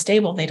so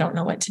unstable. They don't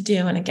know what to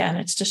do. And again,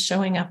 it's just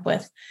showing up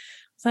with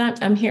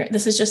that. I'm here.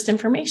 This is just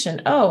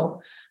information.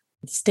 Oh,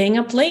 staying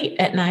up late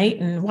at night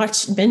and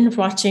binge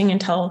watching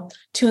until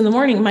 2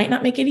 a.m. might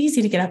not make it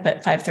easy to get up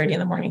at 5:30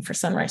 a.m. for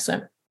sunrise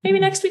swim. Maybe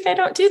next week I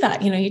don't do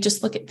that. You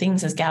just look at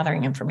things as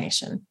gathering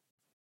information.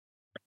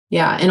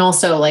 Yeah. And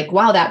also like,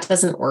 wow, that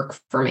doesn't work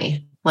for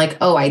me. Like,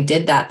 oh, I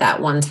did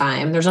that one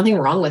time. There's nothing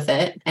wrong with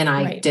it. And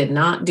I did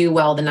not do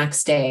well the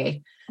next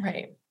day.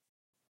 Right.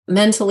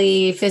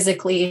 Mentally,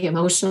 physically,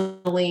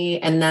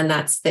 emotionally. And then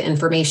that's the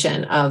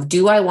information of,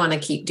 do I want to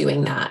keep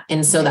doing that?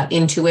 And so that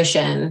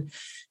intuition, I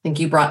think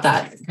you brought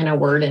that kind of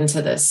word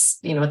into this,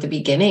 at the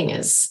beginning,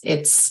 is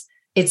it's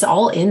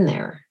all in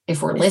there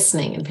if we're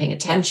listening and paying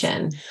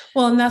attention.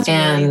 Well, and that's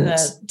really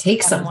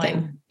take something.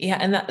 Line. Yeah.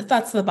 And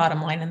that's the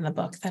bottom line in the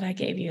book that I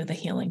gave you, the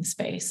healing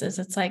space, is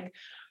it's like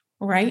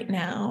right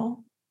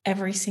now,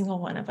 every single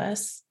one of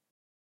us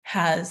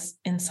has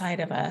inside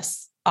of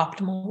us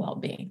optimal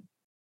well-being.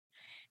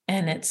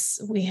 And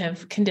we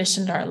have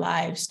conditioned our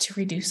lives to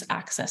reduce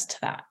access to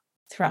that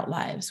throughout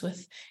lives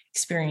with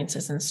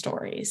experiences and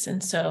stories.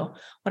 And so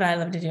what I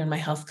love to do in my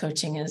health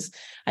coaching is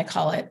I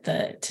call it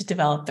to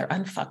develop their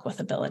unfuck with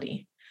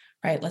ability,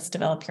 right? Let's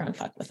develop your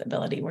unfuck with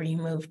ability, where you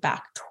move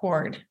back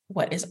toward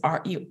what is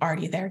you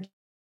already there,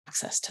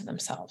 access to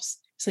themselves.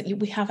 So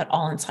we have it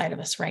all inside of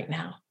us right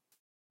now.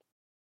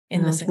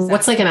 In this exact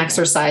what's like an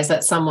exercise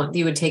that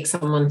you would take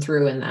someone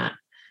through in that?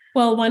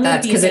 Well, one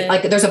would be because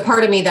there's a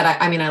part of me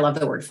that I love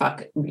the word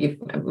fuck.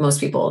 Most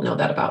people know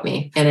that about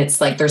me. And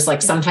it's like, there's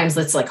like, sometimes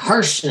it's like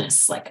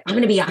harshness, like I'm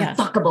going to be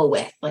unfuckable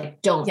with,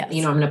 like, don't, I'm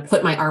going to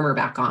put my armor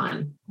back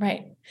on.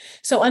 Right.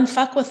 So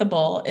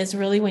unfuckwithable is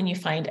really when you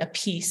find a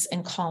peace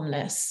and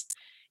calmness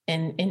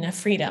in a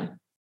freedom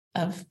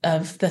of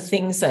the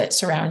things that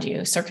surround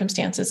you,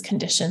 circumstances,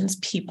 conditions,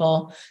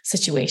 people,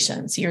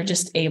 situations. You're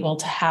just able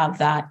to have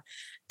that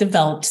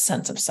developed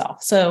sense of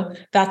self. So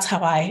that's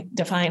how I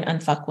define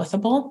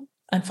unfuckwithable.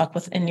 Unfuck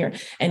with in your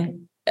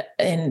and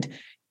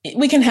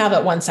we can have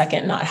it 1 second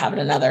and not have it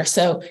another.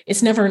 So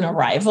it's never an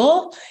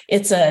arrival,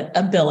 it's an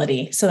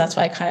ability. So that's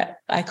why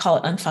I call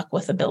it unfuck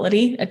with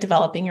ability,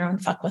 developing your own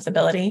fuck with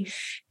ability.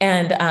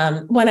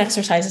 And one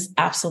exercise is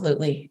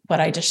absolutely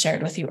what I just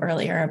shared with you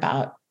earlier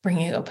about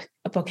bringing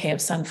a bouquet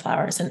of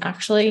sunflowers. And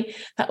actually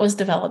that was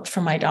developed for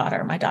my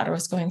daughter. My daughter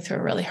was going through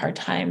a really hard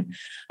time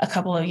a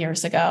couple of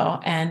years ago.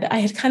 And I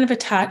had kind of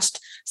attached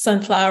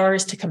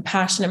sunflowers to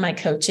compassion in my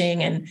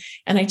coaching. And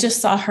I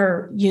just saw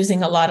her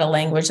using a lot of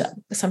language.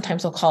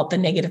 Sometimes we'll call it the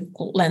negative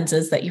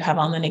lenses that you have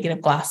on, the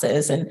negative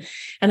glasses. And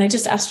I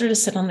just asked her to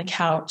sit on the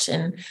couch,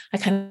 and I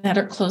kind of had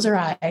her close her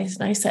eyes.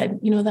 And I said,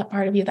 that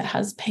part of you that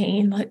has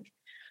pain, like,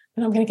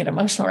 and I'm going to get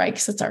emotional, right?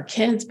 Because it's our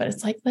kids, but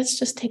it's like, let's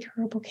just take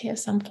her a bouquet of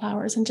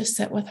sunflowers and just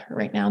sit with her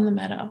right now in the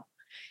meadow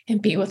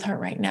and be with her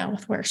right now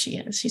with where she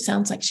is. She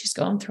sounds like she's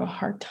going through a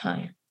hard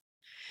time.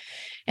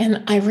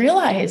 And I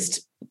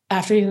realized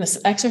after doing this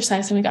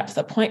exercise, and we got to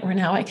the point where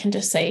now I can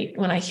just say,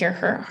 when I hear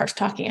her harsh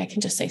talking, I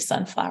can just say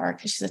sunflower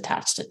because she's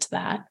attached it to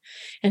that.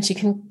 And she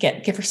can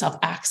give herself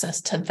access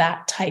to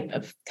that type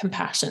of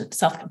compassion,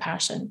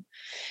 self-compassion.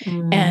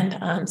 Mm.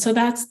 And so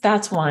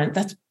that's one.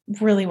 That's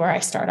really where I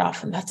start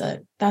off. And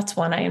that's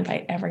one I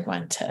invite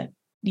everyone to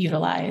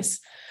utilize.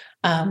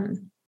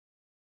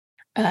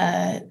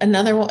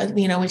 Another one,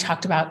 we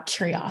talked about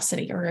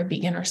curiosity or a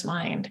beginner's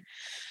mind.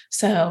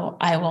 So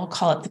I will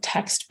call it the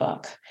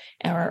textbook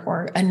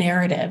or a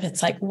narrative.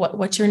 It's like,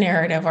 what's your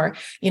narrative? Or,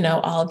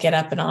 I'll get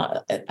up and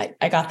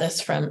I got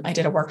this I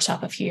did a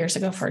workshop a few years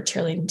ago for a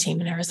cheerleading team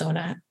in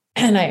Arizona.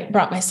 And I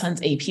brought my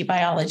son's AP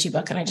biology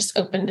book and I just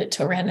opened it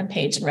to a random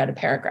page and read a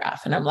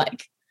paragraph. And I'm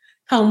like,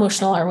 how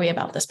emotional are we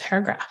about this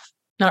paragraph?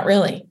 Not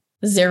really.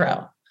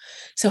 0.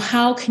 So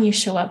how can you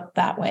show up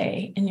that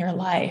way in your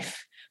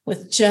life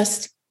with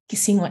just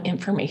seeing what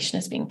information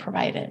is being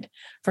provided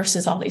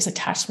versus all these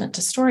attachment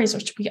to stories,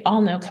 which we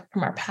all know come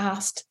from our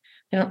past?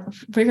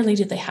 Rarely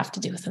do they have to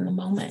do within the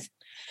moment.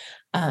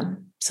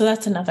 So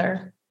that's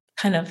another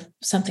kind of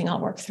something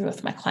I'll work through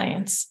with my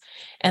clients.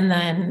 And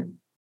then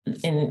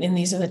and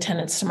these are the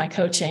tenets to my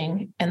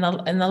coaching. And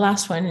the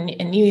last one,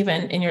 and you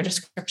even in your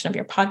description of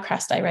your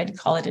podcast, I read,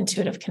 call it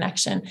intuitive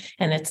connection.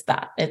 And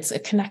it's a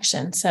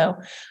connection. So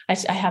I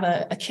have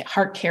a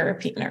heart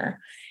carabiner,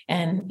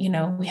 and,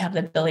 we have the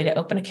ability to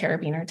open a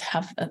carabiner to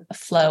have a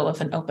flow of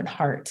an open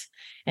heart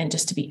and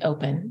just to be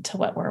open to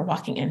what we're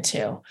walking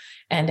into.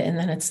 And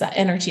then it's that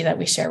energy that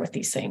we share with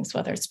these things,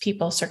 whether it's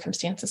people,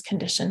 circumstances,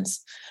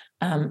 conditions.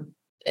 And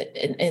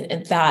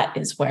that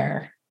is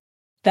where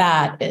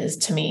that is,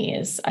 to me,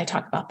 is I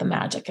talk about the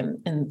magic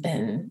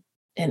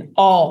and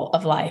all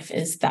of life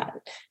is that.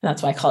 And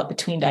that's why I call it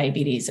between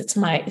diabetes. It's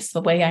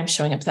the way I'm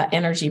showing up, that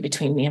energy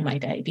between me and my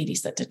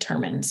diabetes that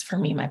determines for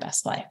me my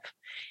best life.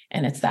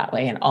 And it's that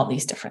way in all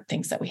these different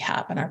things that we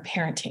have in our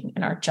parenting,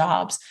 in our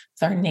jobs,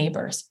 with our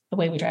neighbors, the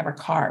way we drive our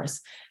cars.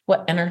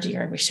 What energy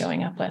are we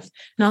showing up with?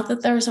 Not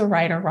that there's a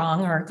right or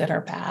wrong or a good or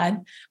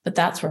bad, but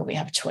that's where we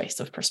have choice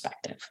of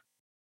perspective.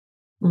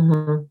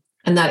 Mm-hmm.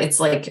 And that it's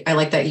like, I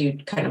like that you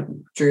kind of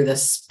drew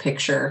this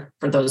picture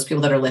for those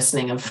people that are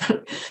listening of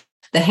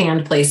the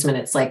hand placement.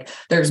 It's like,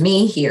 there's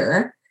me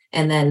here.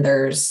 And then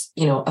there's,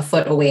 a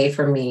foot away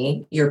from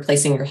me, you're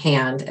placing your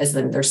hand, as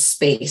then there's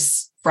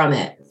space from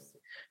it.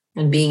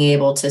 And being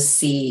able to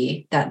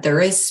see that there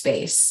is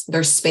space.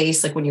 There's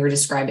space, like when you were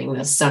describing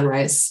the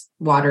sunrise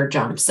water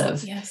jumps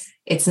of, yes.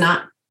 It's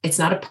not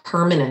a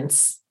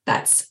permanence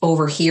that's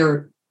over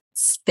here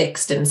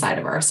fixed inside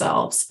of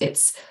ourselves.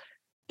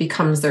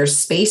 There's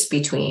space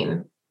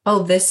between,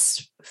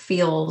 this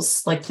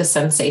feels like the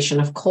sensation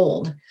of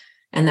cold.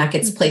 And that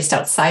gets placed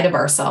outside of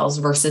ourselves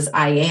versus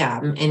I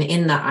am. And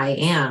in the I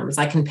ams,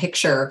 I can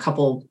picture a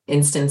couple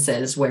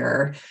instances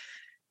where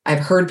I've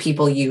heard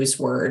people use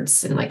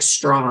words and like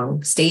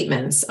strong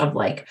statements of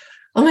like,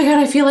 oh my God,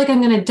 I feel like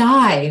I'm going to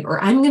die, or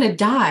I'm going to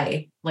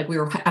die. Like we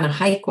were on a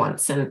hike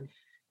once and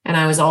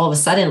I was all of a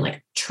sudden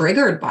like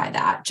triggered by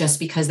that just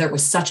because there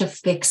was such a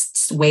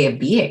fixed way of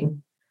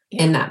being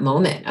in that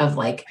moment of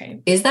like,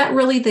 is that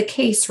really the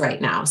case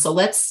right now? So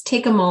let's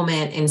take a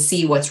moment and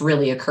see what's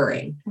really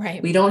occurring.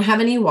 Right. We don't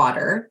have any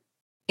water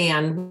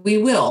and we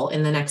will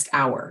in the next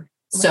hour.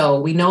 Right.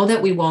 So we know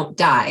that we won't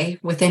die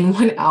within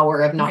 1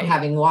 hour of not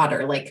having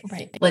water. Like,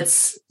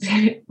 let's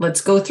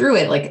go through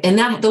it. Like, and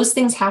those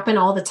things happen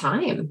all the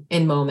time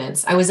in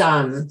moments. I was,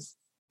 this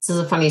is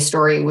a funny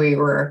story. We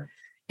were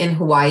in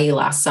Hawaii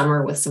last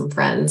summer with some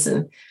friends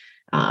and,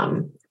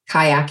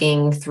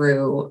 kayaking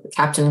through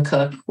Captain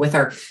Cook with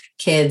our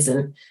kids.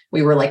 And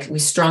we were like, we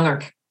strung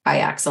our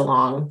kayaks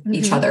along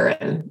each other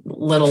and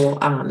little,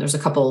 there's a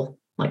couple,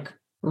 like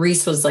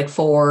Reese was like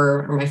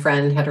 4, or my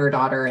friend had her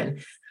daughter,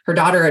 and her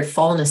daughter had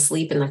fallen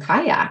asleep in the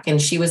kayak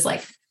and she was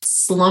like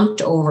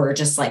slumped over,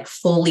 just like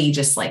fully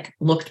just like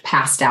looked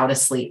passed out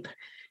asleep.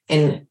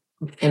 And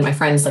my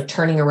friend's like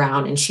turning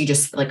around and she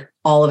just like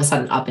all of a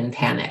sudden up and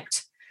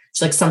panicked.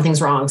 She's like,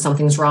 something's wrong,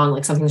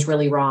 like something's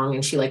really wrong.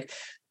 And she like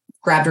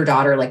grabbed her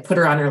daughter, like put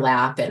her on her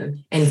lap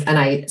and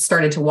I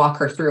started to walk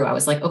her through. I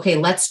was like, okay,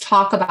 let's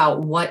talk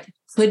about what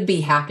could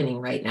be happening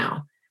right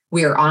now.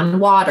 We are on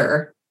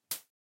water,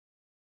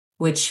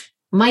 which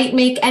might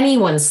make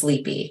anyone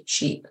sleepy.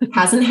 She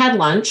hasn't had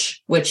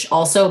lunch, which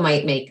also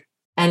might make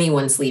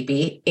anyone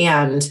sleepy.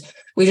 And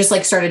we just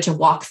like started to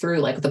walk through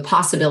like the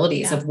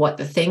possibilities of what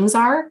the things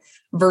are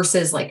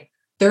versus like,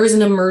 there is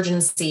an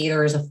emergency,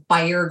 there is a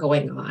fire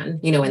going on,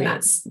 you know, and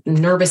that's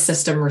nervous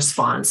system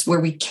response where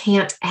we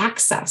can't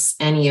access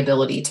any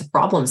ability to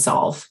problem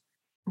solve.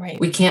 Right.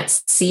 We can't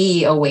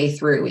see a way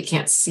through. We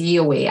can't see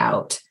a way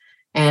out.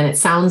 And it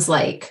sounds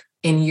like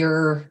in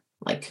your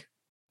like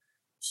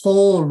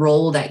whole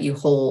role that you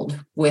hold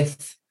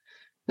with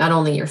not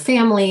only your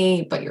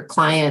family, but your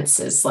clients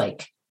is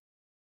like,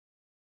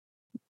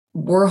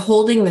 we're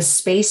holding the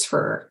space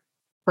for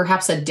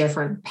perhaps a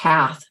different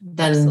path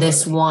than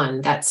this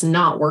one that's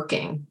not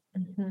working.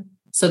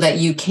 So that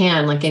you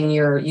can, like in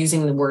your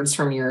using the words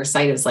from your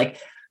site is like,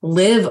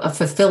 live a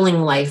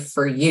fulfilling life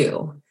for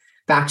you.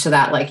 Back to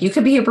that, like you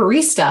could be a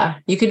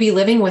barista, you could be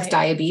living with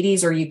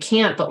diabetes or you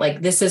can't, but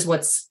like, this is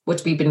what's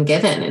we've been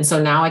given. And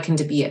so now I can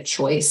be a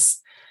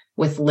choice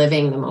with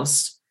living the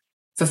most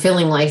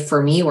fulfilling life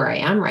for me where I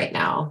am right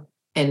now.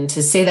 And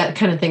to say that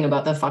kind of thing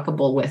about the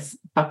fuckableness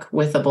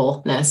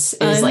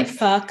is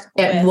like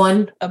at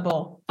one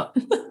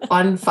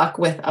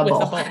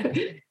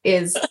unfuckwithable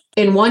is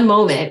in one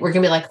moment, we're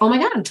going to be like, oh my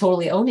God, I'm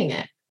totally owning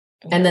it.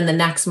 And then the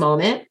next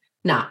moment,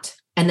 not.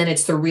 And then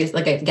it's the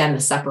like, again,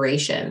 the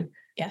separation.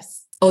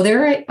 Yes. Oh,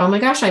 oh my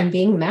gosh, I'm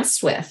being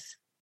messed with.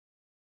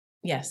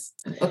 Yes.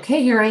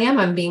 Okay, here I am.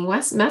 I'm being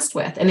messed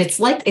with. And it's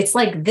like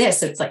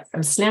this. It's like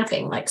I'm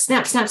snapping, like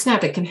snap, snap,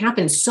 snap. It can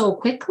happen so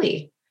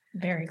quickly.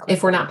 Very quickly.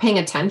 If we're not paying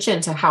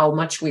attention to how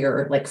much we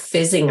are like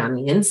fizzing on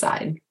the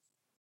inside.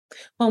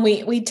 Well,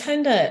 we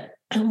tend to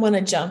want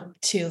to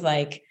jump to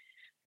like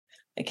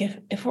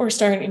if we're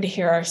starting to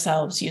hear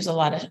ourselves use a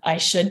lot of I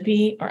should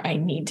be or I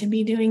need to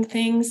be doing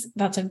things,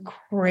 that's a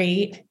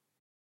great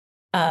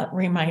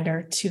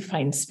reminder to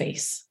find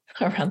space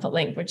around the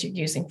language you're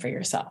using for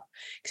yourself.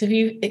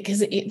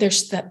 Because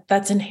there's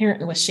that's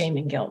inherent with shame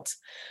and guilt.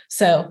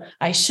 So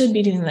I should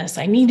be doing this.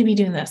 I need to be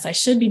doing this. I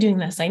should be doing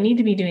this. I need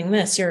to be doing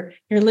this. You're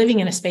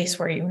living in a space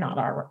where you're not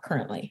are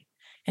currently,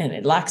 and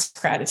it lacks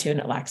gratitude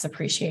and it lacks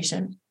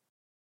appreciation.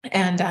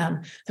 And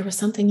there was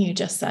something you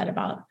just said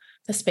about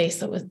the space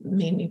that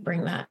made me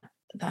bring that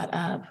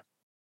up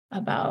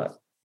about.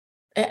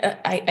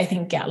 I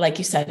think, yeah, like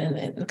you said,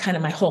 and kind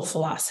of my whole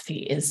philosophy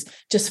is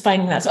just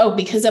finding that.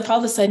 Because if all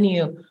of a sudden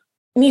you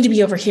need to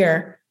be over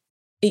here,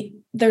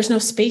 there's no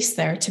space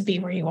there to be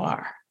where you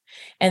are.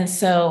 And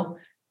so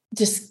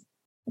just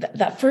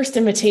that first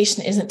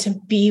invitation isn't to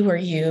be where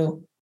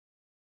you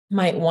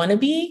might want to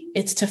be.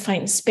 It's to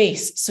find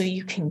space so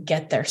you can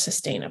get there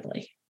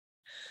sustainably.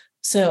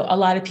 So a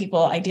lot of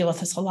people, I deal with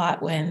this a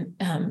lot when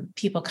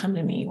people come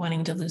to me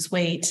wanting to lose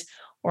weight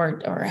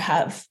or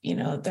have,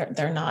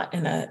 they're not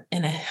in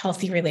a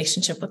healthy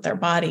relationship with their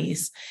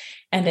bodies,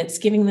 and it's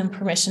giving them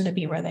permission to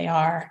be where they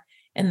are.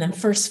 And then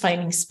first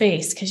finding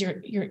space, because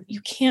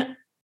you can't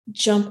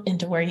jump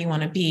into where you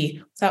want to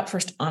be without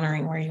first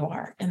honoring where you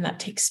are. And that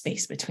takes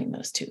space between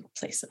those two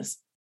places.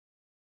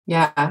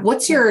 Yeah.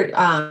 What's your,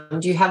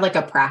 do you have like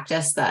a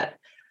practice that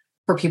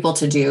for people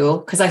to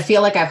do? Because I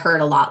feel like I've heard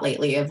a lot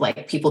lately of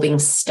like people being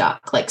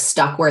stuck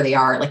where they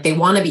are. Like they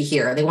want to be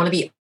here. They want to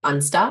be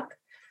unstuck,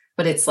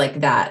 but it's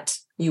like that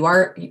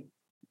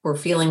we're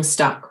feeling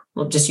stuck.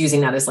 Well, just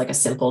using that as like a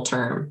simple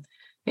term.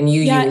 And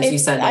you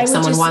said like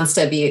someone wants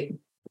to be,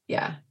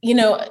 yeah.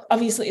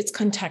 Obviously it's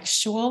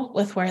contextual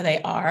with where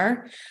they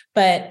are,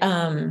 but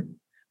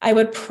I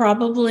would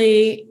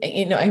probably,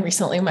 I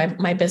recently,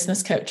 my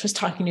business coach was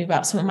talking to me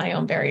about some of my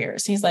own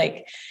barriers. He's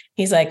like,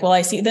 well,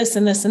 I see this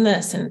and this and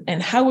this.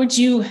 And how would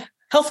you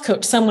health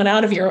coach someone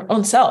out of your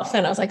own self?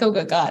 And I was like, oh,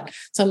 good God.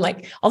 So I'm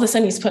like, all of a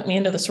sudden he's put me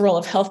into this role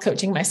of health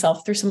coaching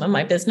myself through some of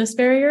my business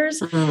barriers.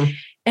 Mm-hmm.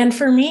 And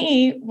for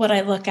me, what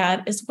I look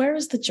at is, where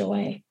is the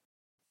joy?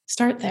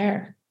 Start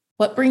there.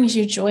 What brings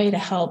you joy to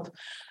help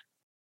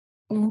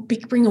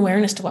bring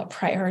awareness to what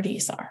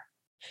priorities are?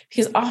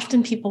 Because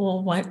often people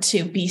will want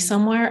to be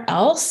somewhere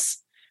else,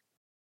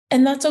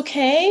 and that's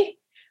okay,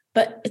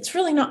 but it's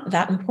really not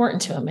that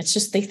important to them. It's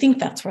just they think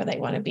that's where they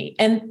want to be,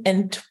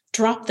 and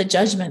drop the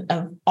judgment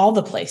of all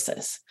the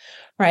places,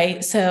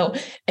 right? So,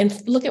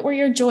 and look at where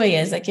your joy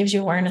is. That gives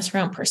you awareness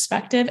around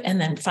perspective,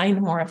 and then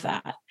find more of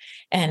that,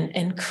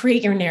 and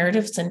create your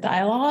narratives and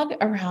dialogue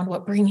around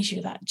what brings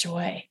you that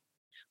joy,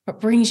 what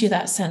brings you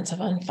that sense of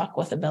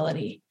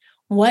unfuckwithability.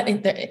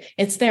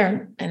 It's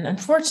there, and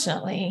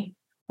unfortunately,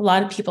 a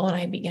lot of people, when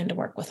I begin to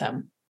work with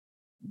them,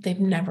 they've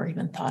never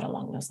even thought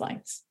along those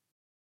lines.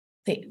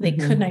 They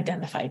couldn't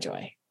identify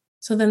joy.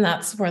 So then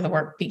that's where the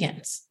work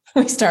begins.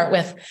 We start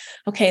with,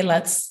 okay,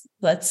 let's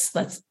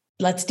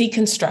let's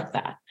deconstruct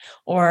that.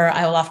 Or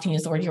I will often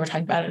use the word you were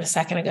talking about it a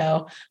second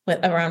ago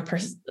with around,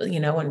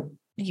 when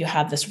you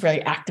have this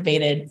very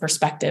activated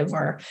perspective,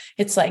 or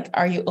it's like,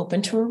 are you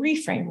open to a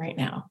reframe right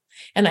now?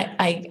 And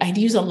I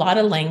use a lot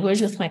of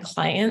language with my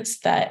clients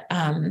that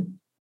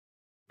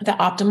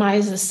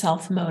optimizes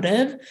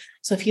self-motive.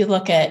 So if you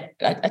look at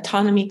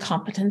autonomy,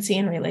 competency,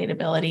 and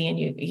relatability, and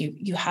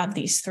you have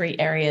these three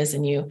areas,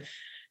 and you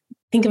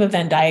think of a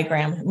Venn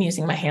diagram. I'm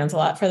using my hands a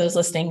lot for those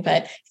listening,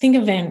 but think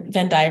of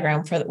Venn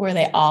diagram where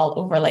they all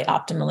overlay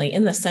optimally.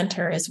 In the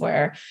center is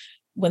where,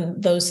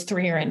 when those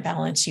three are in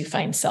balance, you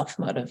find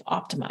self-motive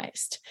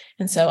optimized.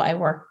 And so I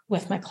work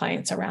with my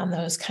clients around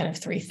those kind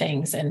of three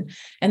things. And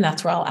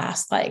that's where I'll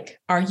ask, like,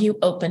 are you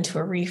open to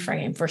a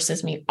reframe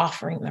versus me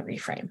offering the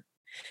reframe?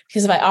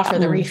 Because if I offer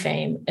the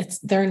reframe,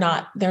 they're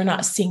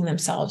not seeing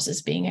themselves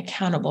as being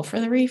accountable for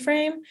the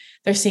reframe.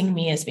 They're seeing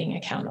me as being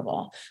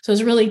accountable. So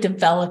it's really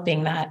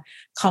developing that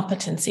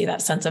competency,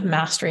 that sense of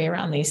mastery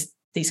around these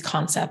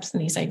concepts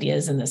and these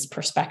ideas and this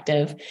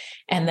perspective,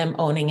 and them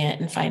owning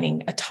it and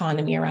finding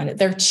autonomy around it.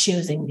 They're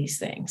choosing these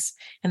things,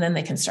 and then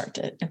they can start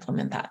to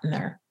implement that in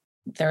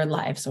their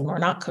lives when we're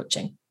not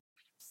coaching.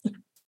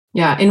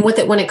 Yeah. And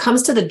when it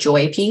comes to the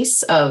joy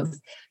piece of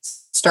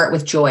start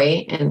with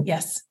joy and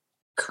yes,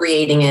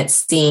 creating it,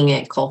 seeing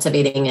it,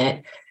 cultivating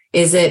it,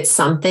 is it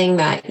something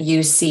that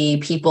you see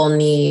people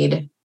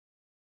need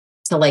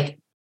to like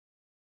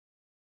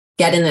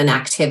get in an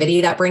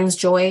activity that brings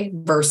joy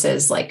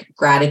versus like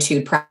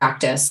gratitude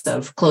practice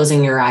of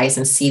closing your eyes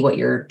and see what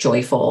you're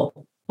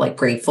joyful, like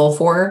grateful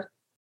for?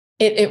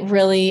 It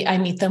really, I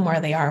meet them where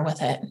they are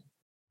with it.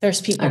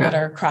 There's people that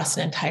are across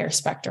an entire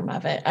spectrum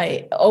of it.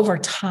 Over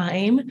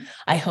time,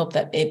 I hope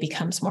that it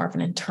becomes more of an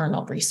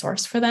internal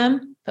resource for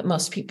them, but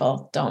most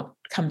people don't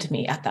come to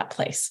me at that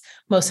place.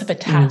 Most have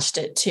attached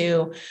it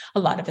to, a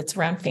lot of it's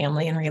around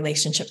family and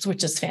relationships,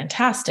 which is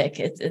fantastic.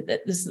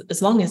 As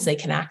long as they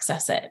can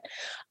access it.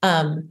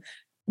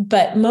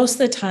 But most of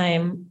the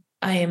time,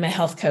 I am a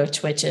health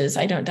coach, which is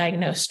I don't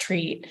diagnose,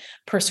 treat,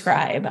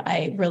 prescribe.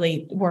 I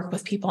really work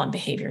with people on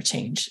behavior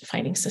change,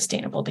 finding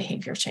sustainable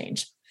behavior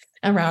change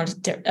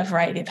around a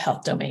variety of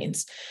health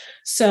domains.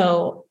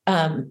 So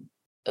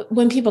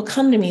when people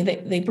come to me,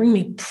 they bring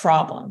me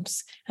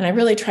problems, and I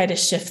really try to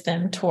shift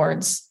them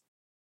towards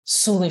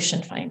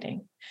solution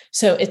finding.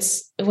 So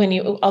it's when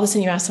all of a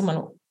sudden you ask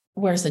someone,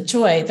 where's the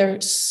joy?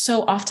 They're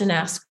so often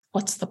asked,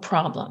 what's the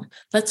problem?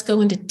 Let's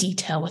go into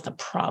detail with a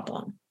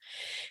problem.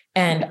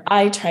 And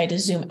I try to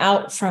zoom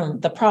out from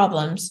the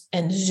problems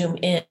and zoom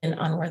in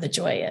on where the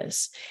joy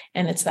is.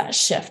 And it's that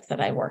shift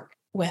that I work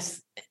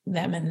with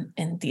them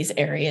in these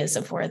areas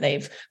of where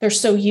they're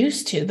so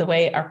used to the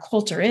way our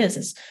culture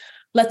is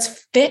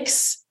let's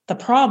fix the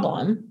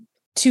problem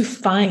to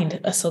find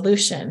a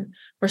solution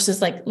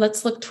versus like,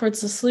 let's look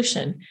towards the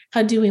solution.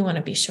 How do we want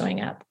to be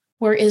showing up?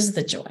 Where is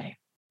the joy?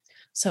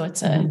 So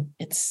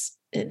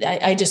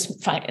I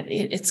just find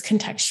it's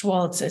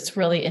contextual. It's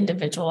really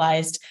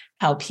individualized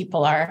how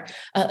people are.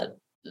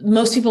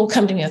 Most people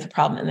come to me with a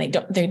problem and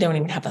they don't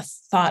even have a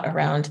thought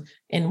around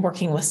in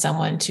working with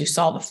someone to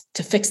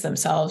fix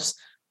themselves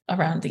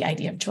around the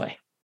idea of joy.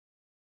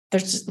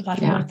 There's just a lot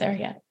of them aren't there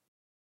yet.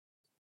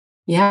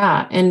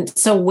 Yeah. And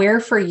so where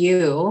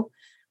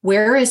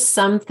is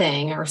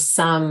something or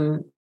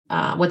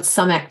what's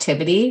some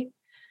activity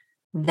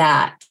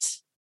that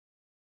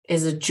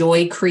is a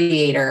joy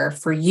creator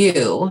for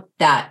you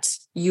that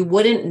you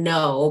wouldn't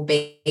know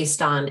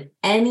based on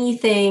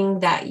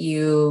anything that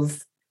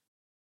you've,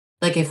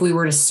 like if we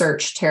were to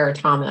search Terra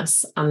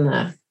Thomas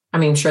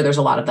sure there's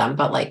a lot of them,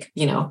 but like,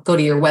 go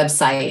to your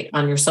website,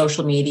 on your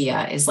social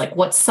media, is like,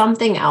 what's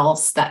something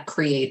else that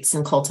creates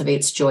and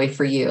cultivates joy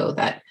for you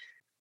that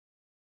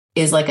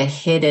is like a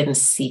hidden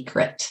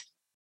secret?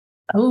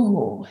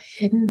 Oh,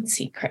 hidden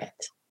secret.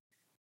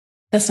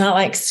 That's not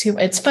like super.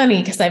 It's funny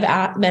because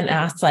I've been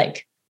asked,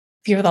 like,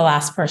 if you were the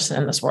last person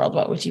in this world,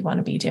 what would you want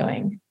to be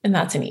doing? And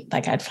that's neat.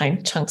 Like I'd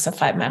find chunks of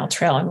 5 Mile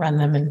Trail and run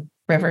them in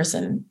rivers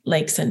and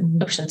lakes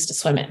and oceans to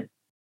swim in.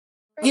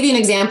 I'll give you an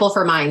example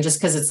for mine, just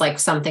because it's like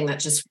something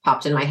that just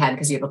popped in my head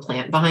because you have a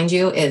plant behind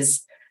you,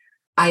 is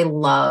I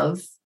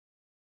love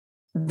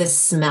the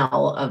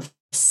smell of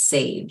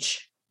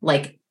sage.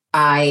 Like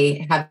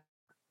I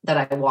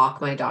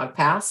walk my dog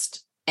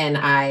past, and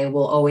I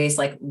will always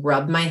like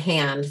rub my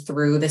hand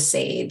through the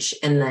sage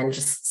and then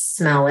just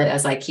smell it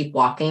as I keep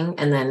walking,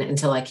 and then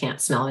until I can't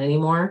smell it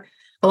anymore.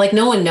 But like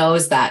no one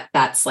knows that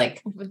that's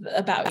like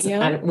about you.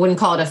 I wouldn't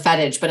call it a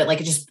fetish, but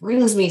it just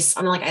brings me,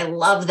 I'm like, I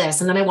love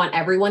this. And then I want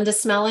everyone to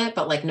smell it,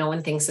 but like no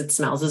one thinks it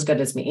smells as good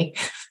as me.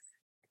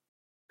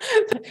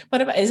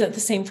 What about, is it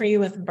the same for you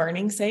with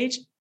burning sage?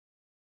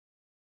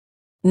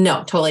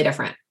 No, totally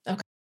different.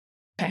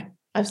 Okay.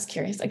 I was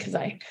curious because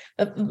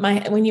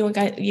when you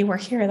were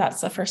here, that's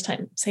the first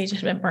time sage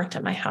had been burnt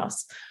at my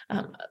house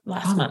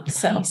last month. Nice.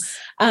 So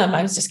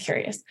I was just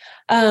curious.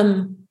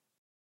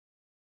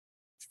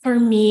 For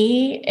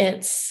me,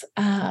 it's,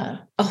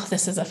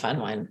 this is a fun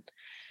one.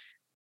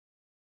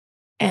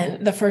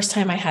 And the first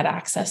time I had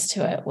access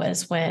to it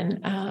was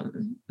when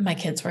my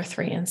kids were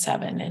 3 and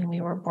 7, and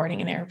we were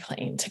boarding an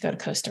airplane to go to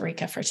Costa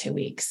Rica for 2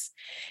 weeks.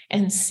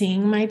 And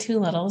seeing my 2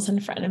 littles in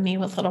front of me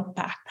with little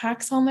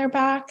backpacks on their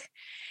back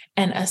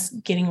and us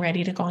getting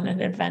ready to go on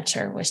an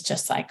adventure was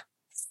just like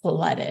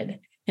flooded.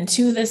 And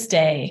to this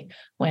day,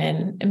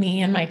 when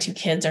me and my 2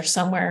 kids are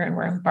somewhere and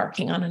we're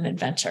embarking on an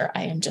adventure,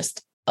 I'm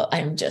just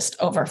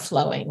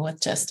overflowing with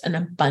just an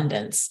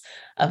abundance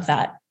of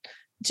that,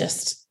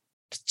 just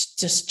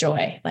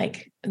joy.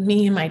 Like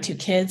me and my 2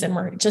 kids, and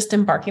we're just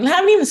embarking. I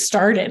haven't even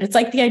started. It's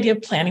like the idea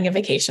of planning a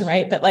vacation,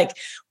 right? But like,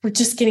 we're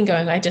just getting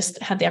going. I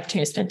just had the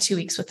opportunity to spend 2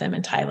 weeks with them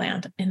in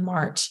Thailand in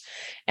March.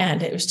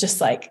 And it was just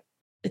like,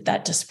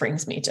 that just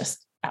brings me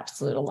just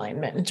absolute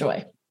alignment and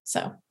joy.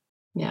 So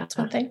yeah, that's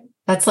one thing.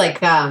 That's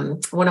like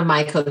one of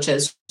my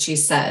coaches, she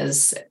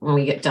says, when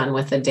we get done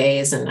with the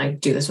days, and I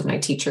do this with my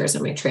teachers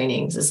and my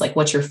trainings, is like,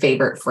 what's your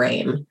favorite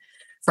frame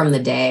from the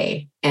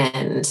day?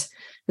 And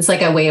it's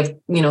like a way of,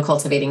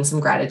 cultivating some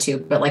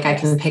gratitude, but like, I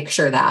can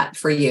picture that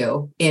for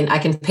you, and I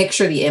can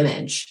picture the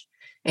image.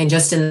 And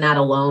just in that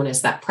alone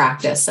is that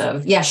practice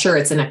of, yeah, sure,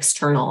 it's an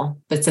external,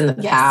 but it's in the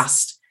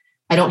past.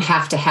 I don't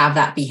have to have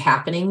that be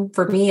happening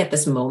for me at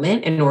this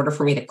moment in order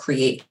for me to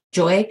create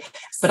joy,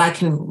 but I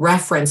can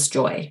reference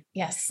joy.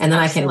 Yes. And then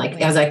absolutely. I can,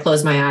 like, as I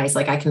close my eyes,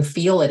 like I can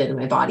feel it in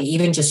my body,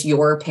 even just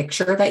your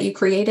picture that you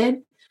created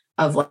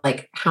of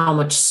like how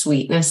much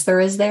sweetness there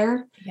is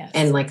there. Yes.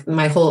 And like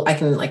I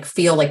can like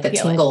feel like the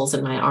tingles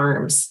in my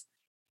arms.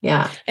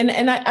 Yeah.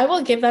 And I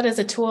will give that as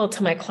a tool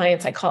to my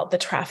clients. I call it the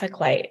traffic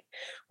light,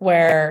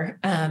 where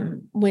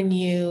when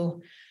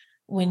you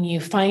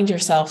find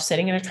yourself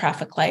sitting in a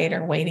traffic light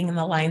or waiting in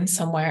the line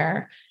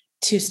somewhere,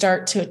 to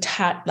start to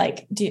attach,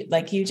 like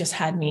you just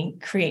had me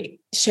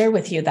share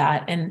with you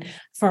that. And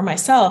for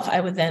myself,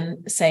 I would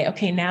then say,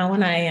 okay, now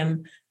when I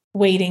am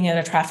waiting at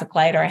a traffic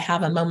light, or I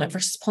have a moment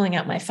versus pulling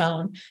out my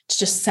phone, to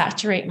just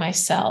saturate my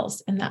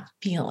cells in that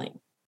feeling.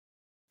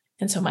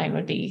 And so mine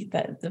would be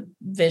the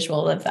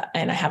visual of that.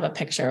 And I have a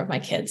picture of my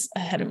kids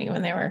ahead of me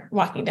when they were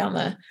walking down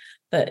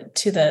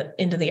into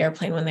the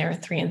airplane when they were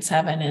 3 and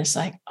 7. And it's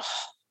like, oh,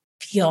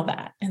 feel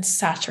that and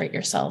saturate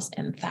yourselves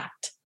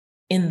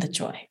in the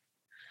joy.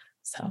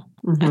 So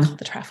I call it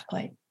the traffic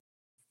light.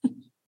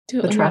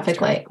 Do it. Traffic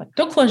light.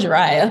 Don't close your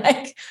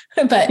eye.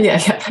 But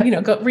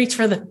go reach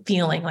for the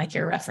feeling like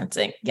you're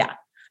referencing. Yeah.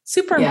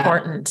 Super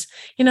important.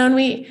 And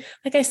we,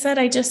 like I said,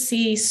 I just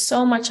see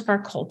so much of our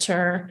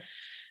culture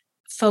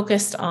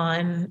focused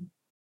on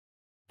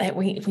that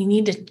we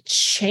need to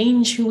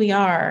change who we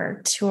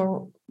are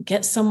to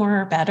get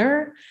somewhere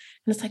better.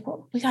 And it's like,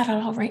 well, we got it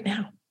all right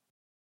now.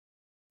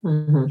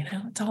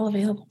 It's all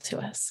available to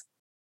us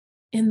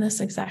in this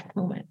exact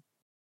moment.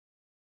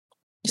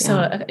 Yeah. So,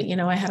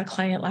 I had a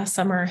client last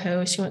summer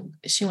who she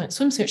went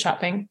swimsuit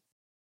shopping.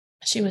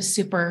 She was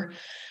super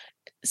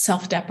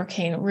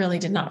self-deprecating, really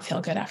did not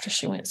feel good after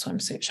she went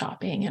swimsuit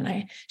shopping.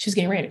 And she was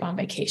getting ready to go on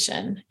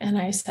vacation. And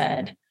I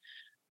said,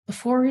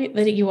 before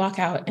you walk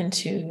out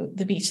into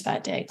the beach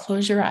that day,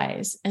 close your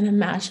eyes and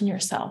imagine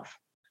yourself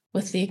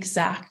with the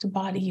exact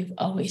body you've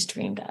always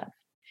dreamed of,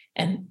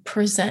 and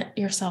present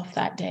yourself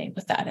that day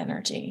with that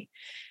energy.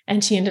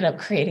 And she ended up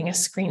creating a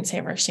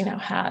screensaver she now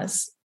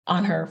has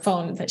on her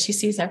phone that she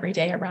sees every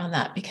day around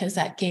that, because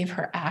that gave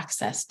her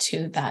access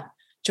to that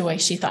joy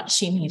she thought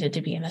she needed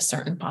to be in a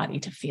certain body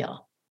to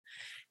feel.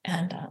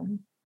 And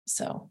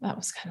so that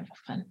was kind of a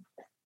fun.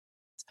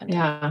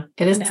 Yeah,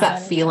 it is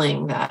that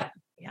feeling that.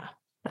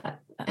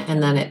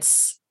 And then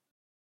it's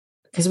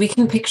because we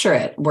can picture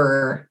it.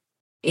 We're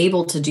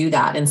able to do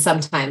that. And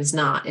sometimes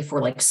not, if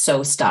we're like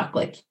so stuck,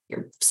 like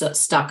you're so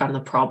stuck on the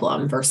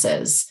problem,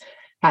 versus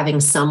having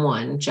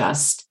someone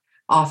just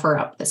offer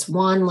up this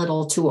one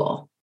little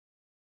tool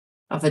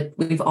of it.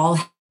 We've all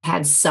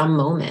had some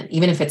moment,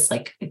 even if it's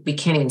like, we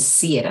can't even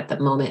see it at the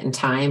moment in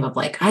time of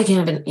like, I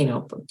can't even,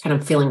 kind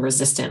of feeling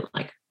resistant.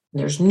 Like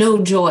there's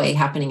no joy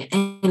happening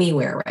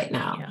anywhere right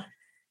now. Yeah.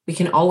 We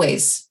can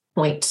always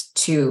point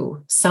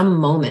to some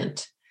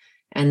moment,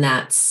 and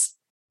that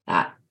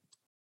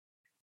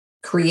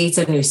creates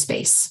a new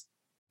space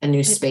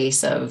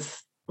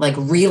of like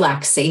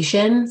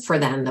relaxation for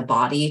then the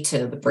body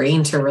the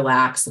brain to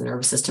relax, the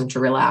nervous system to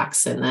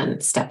relax, and then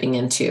stepping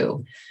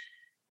into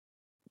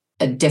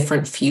a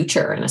different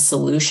future, and a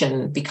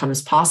solution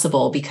becomes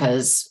possible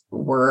because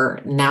we're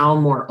now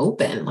more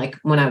open. Like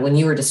when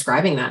you were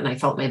describing that and I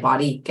felt my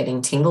body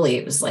getting tingly,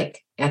 it was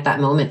like at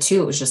that moment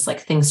too, it was just like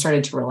things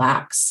started to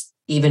relax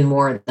even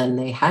more than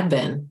they had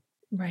been.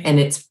 Right. And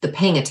it's the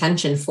paying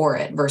attention for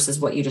it versus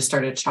what you just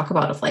started to talk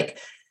about of like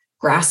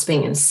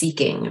grasping and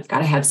seeking. I've got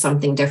to have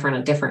something different,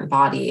 a different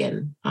body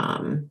and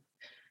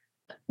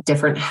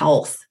different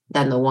health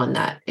than the one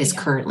that is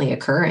currently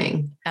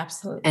occurring.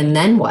 Absolutely. And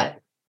then what?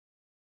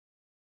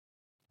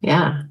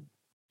 Yeah.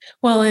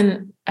 Well,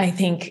 and I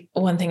think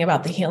one thing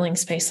about the healing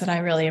space that I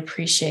really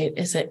appreciate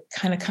is it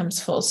kind of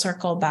comes full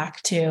circle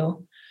back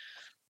to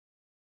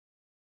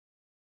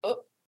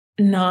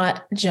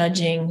not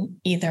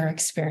judging either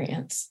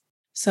experience.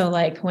 So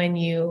like when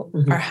you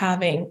are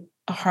having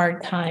a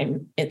hard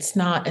time, it's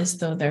not as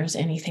though there's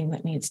anything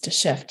that needs to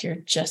shift. You're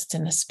just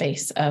in a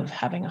space of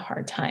having a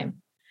hard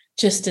time,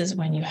 just as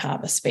when you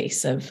have a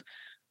space of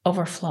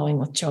overflowing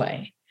with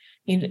joy.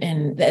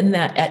 And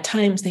that at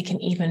times they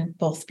can even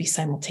both be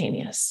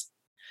simultaneous.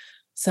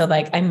 So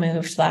like I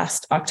moved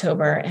last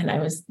October and I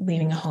was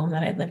leaving a home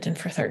that I'd lived in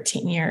for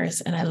 13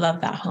 years. And I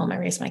love that home. I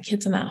raised my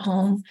kids in that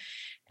home.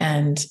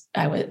 And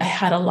I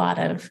had a lot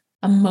of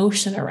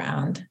emotion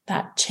around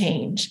that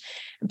change.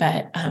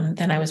 But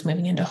then I was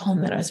moving into a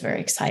home that I was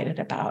very excited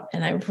about.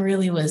 And I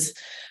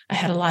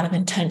had a lot of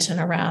intention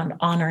around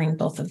honoring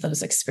both of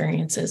those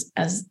experiences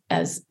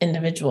as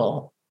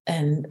individual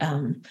and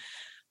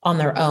on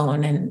their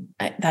own. And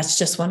that's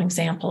just one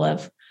example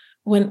of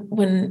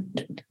when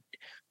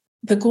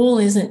the goal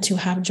isn't to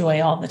have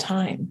joy all the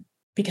time,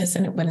 because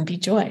then it wouldn't be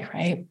joy,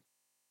 right?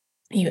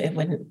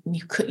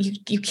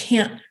 You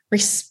can't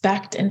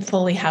respect and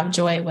fully have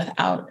joy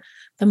without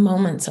the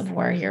moments of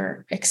where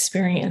you're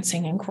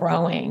experiencing and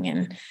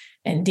growing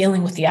and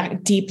dealing with the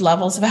deep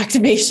levels of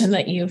activation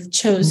that you've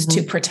chose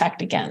to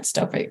protect against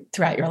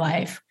throughout your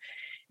life.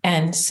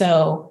 And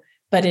so,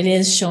 but it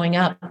is showing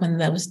up when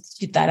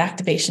that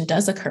activation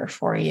does occur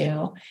for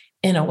you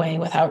in a way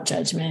without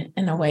judgment,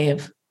 in a way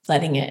of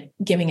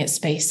giving it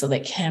space so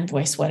that it can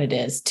voice what it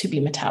is to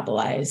be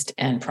metabolized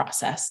and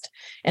processed.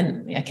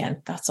 And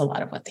again, that's a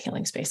lot of what the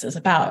healing space is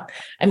about.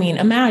 I mean,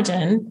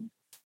 imagine,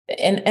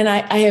 and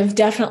I have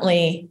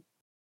definitely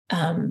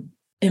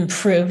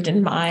improved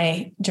in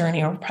my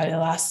journey over probably the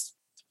last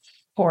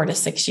 4 to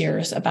 6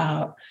 years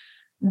about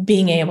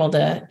being able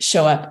to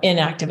show up in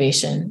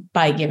activation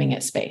by giving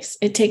it space.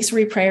 It takes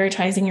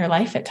reprioritizing your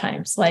life at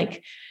times.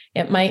 Like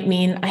it might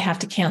mean I have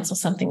to cancel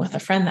something with a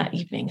friend that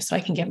evening so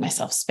I can give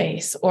myself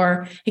space,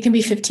 or it can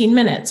be 15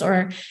 minutes,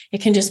 or it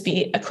can just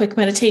be a quick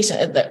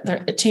meditation.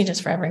 It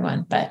changes for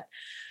everyone. But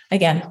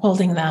again,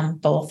 holding them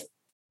both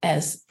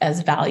as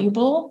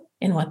valuable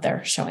in what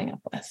they're showing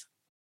up with.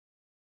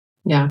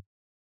 Yeah.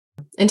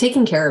 And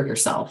taking care of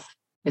yourself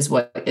is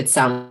what it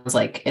sounds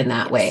like in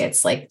that way.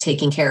 It's like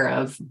taking care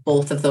of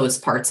both of those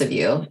parts of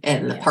you.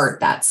 And the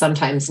part that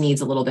sometimes needs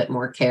a little bit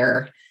more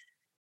care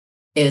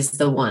is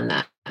the one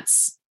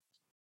that's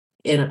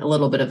in a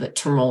little bit of a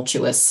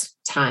tumultuous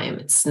time.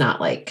 It's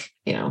not like,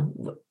 we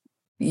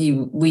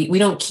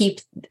don't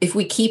if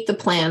we keep the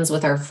plans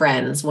with our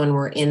friends when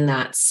we're in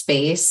that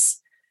space,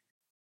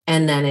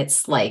 and then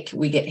it's like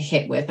we get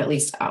hit with, at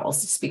least I'll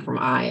speak from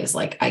eyes,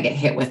 like I get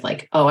hit with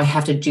like, oh, I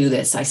have to do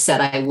this. I said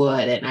I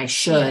would, and I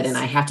should, and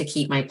I have to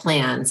keep my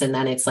plans. And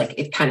then it's like,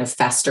 it kind of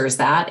festers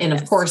that. And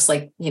of course,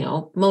 like,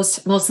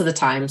 most of the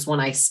times when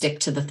I stick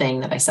to the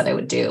thing that I said I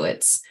would do,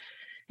 it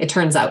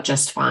turns out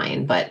just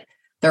fine. But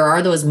there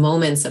are those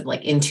moments of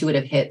like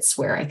intuitive hits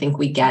where I think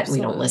we get, and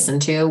we don't listen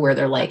to, where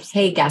they're like,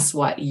 hey, guess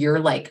what? You're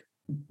like,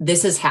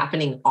 this is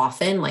happening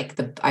often. Like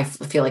I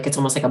feel like it's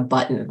almost like a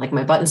button, like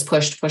my button's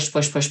pushed,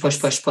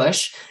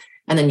 push.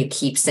 And then you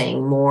keep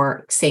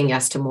saying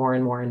yes to more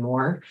and more and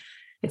more.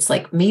 It's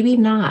like, maybe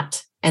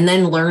not. And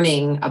then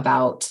learning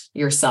about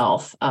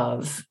yourself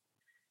of,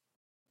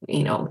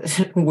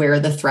 where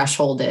the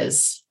threshold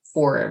is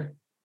for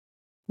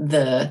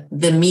the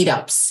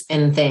meetups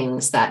and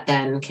things that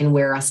then can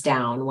wear us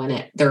down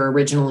when they're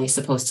originally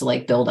supposed to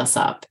like build us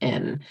up,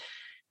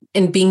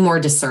 and being more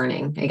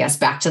discerning, I guess,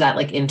 back to that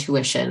like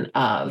intuition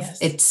of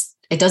it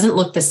doesn't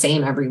look the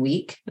same every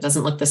week. It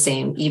doesn't look the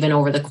same even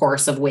over the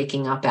course of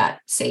waking up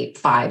at say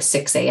 5,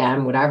 6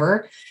 a.m.,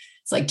 whatever.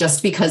 It's like,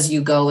 just because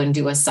you go and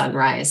do a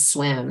sunrise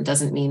swim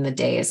doesn't mean the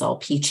day is all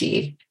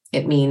peachy.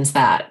 It means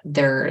that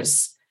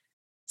there's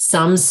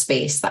some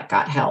space that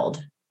got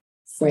held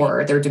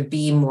for there to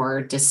be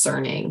more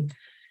discerning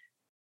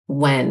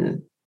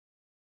when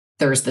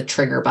there's the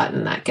trigger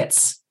button that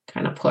gets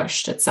kind of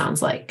pushed, it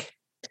sounds like.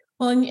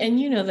 Well, and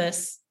you know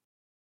this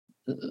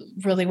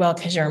really well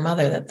because you're a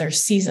mother, that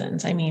there's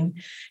seasons. I mean,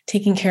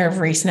 taking care of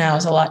Reese now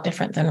is a lot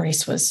different than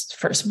Reese was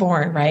first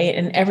born, right?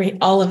 And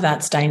all of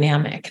that's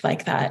dynamic,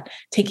 like that,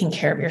 taking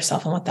care of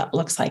yourself and what that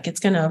looks like.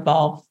 It's going to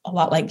evolve a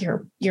lot like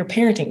your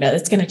parenting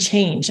does. It's going to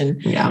change, and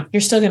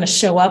you're still going to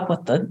show up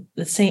with the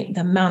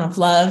amount of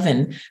love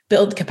and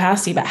build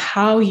capacity, but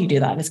how you do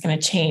that is going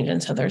to change.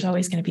 And so there's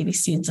always going to be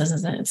these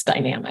seasons, and it's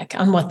dynamic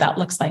on what that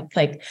looks like.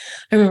 Like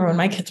I remember when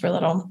my kids were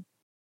little,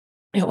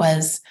 it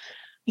was,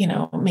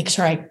 make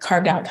sure I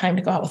carved out time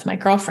to go out with my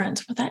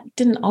girlfriends. But that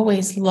didn't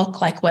always look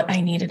like what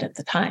I needed at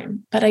the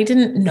time. But I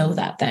didn't know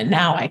that then.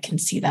 Now I can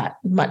see that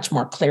much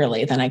more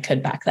clearly than I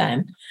could back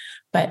then.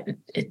 But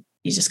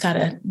you just got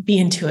to be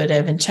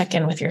intuitive and check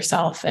in with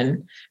yourself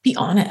and be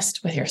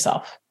honest with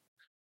yourself.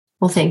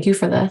 Well, thank you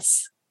for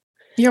this.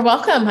 You're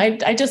welcome.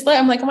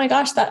 I'm like, oh my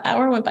gosh, that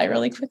hour went by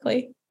really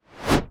quickly.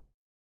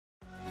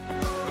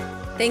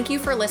 Thank you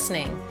for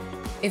listening.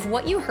 If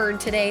what you heard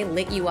today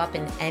lit you up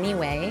in any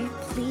way,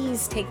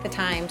 please take the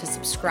time to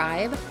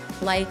subscribe,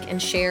 like, and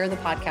share the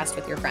podcast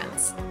with your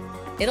friends.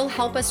 It'll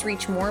help us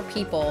reach more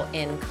people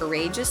in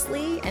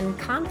courageously and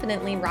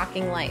confidently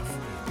rocking life.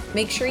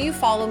 Make sure you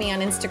follow me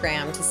on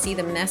Instagram to see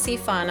the messy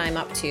fun I'm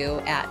up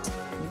to at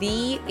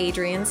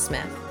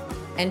 @TheAdrianSmith.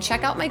 And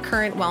check out my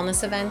current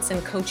wellness events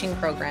and coaching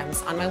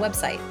programs on my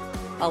website,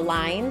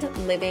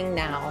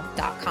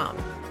 alignedlivingnow.com.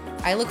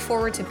 I look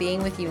forward to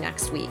being with you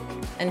next week.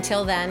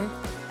 Until then,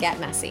 get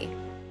messy.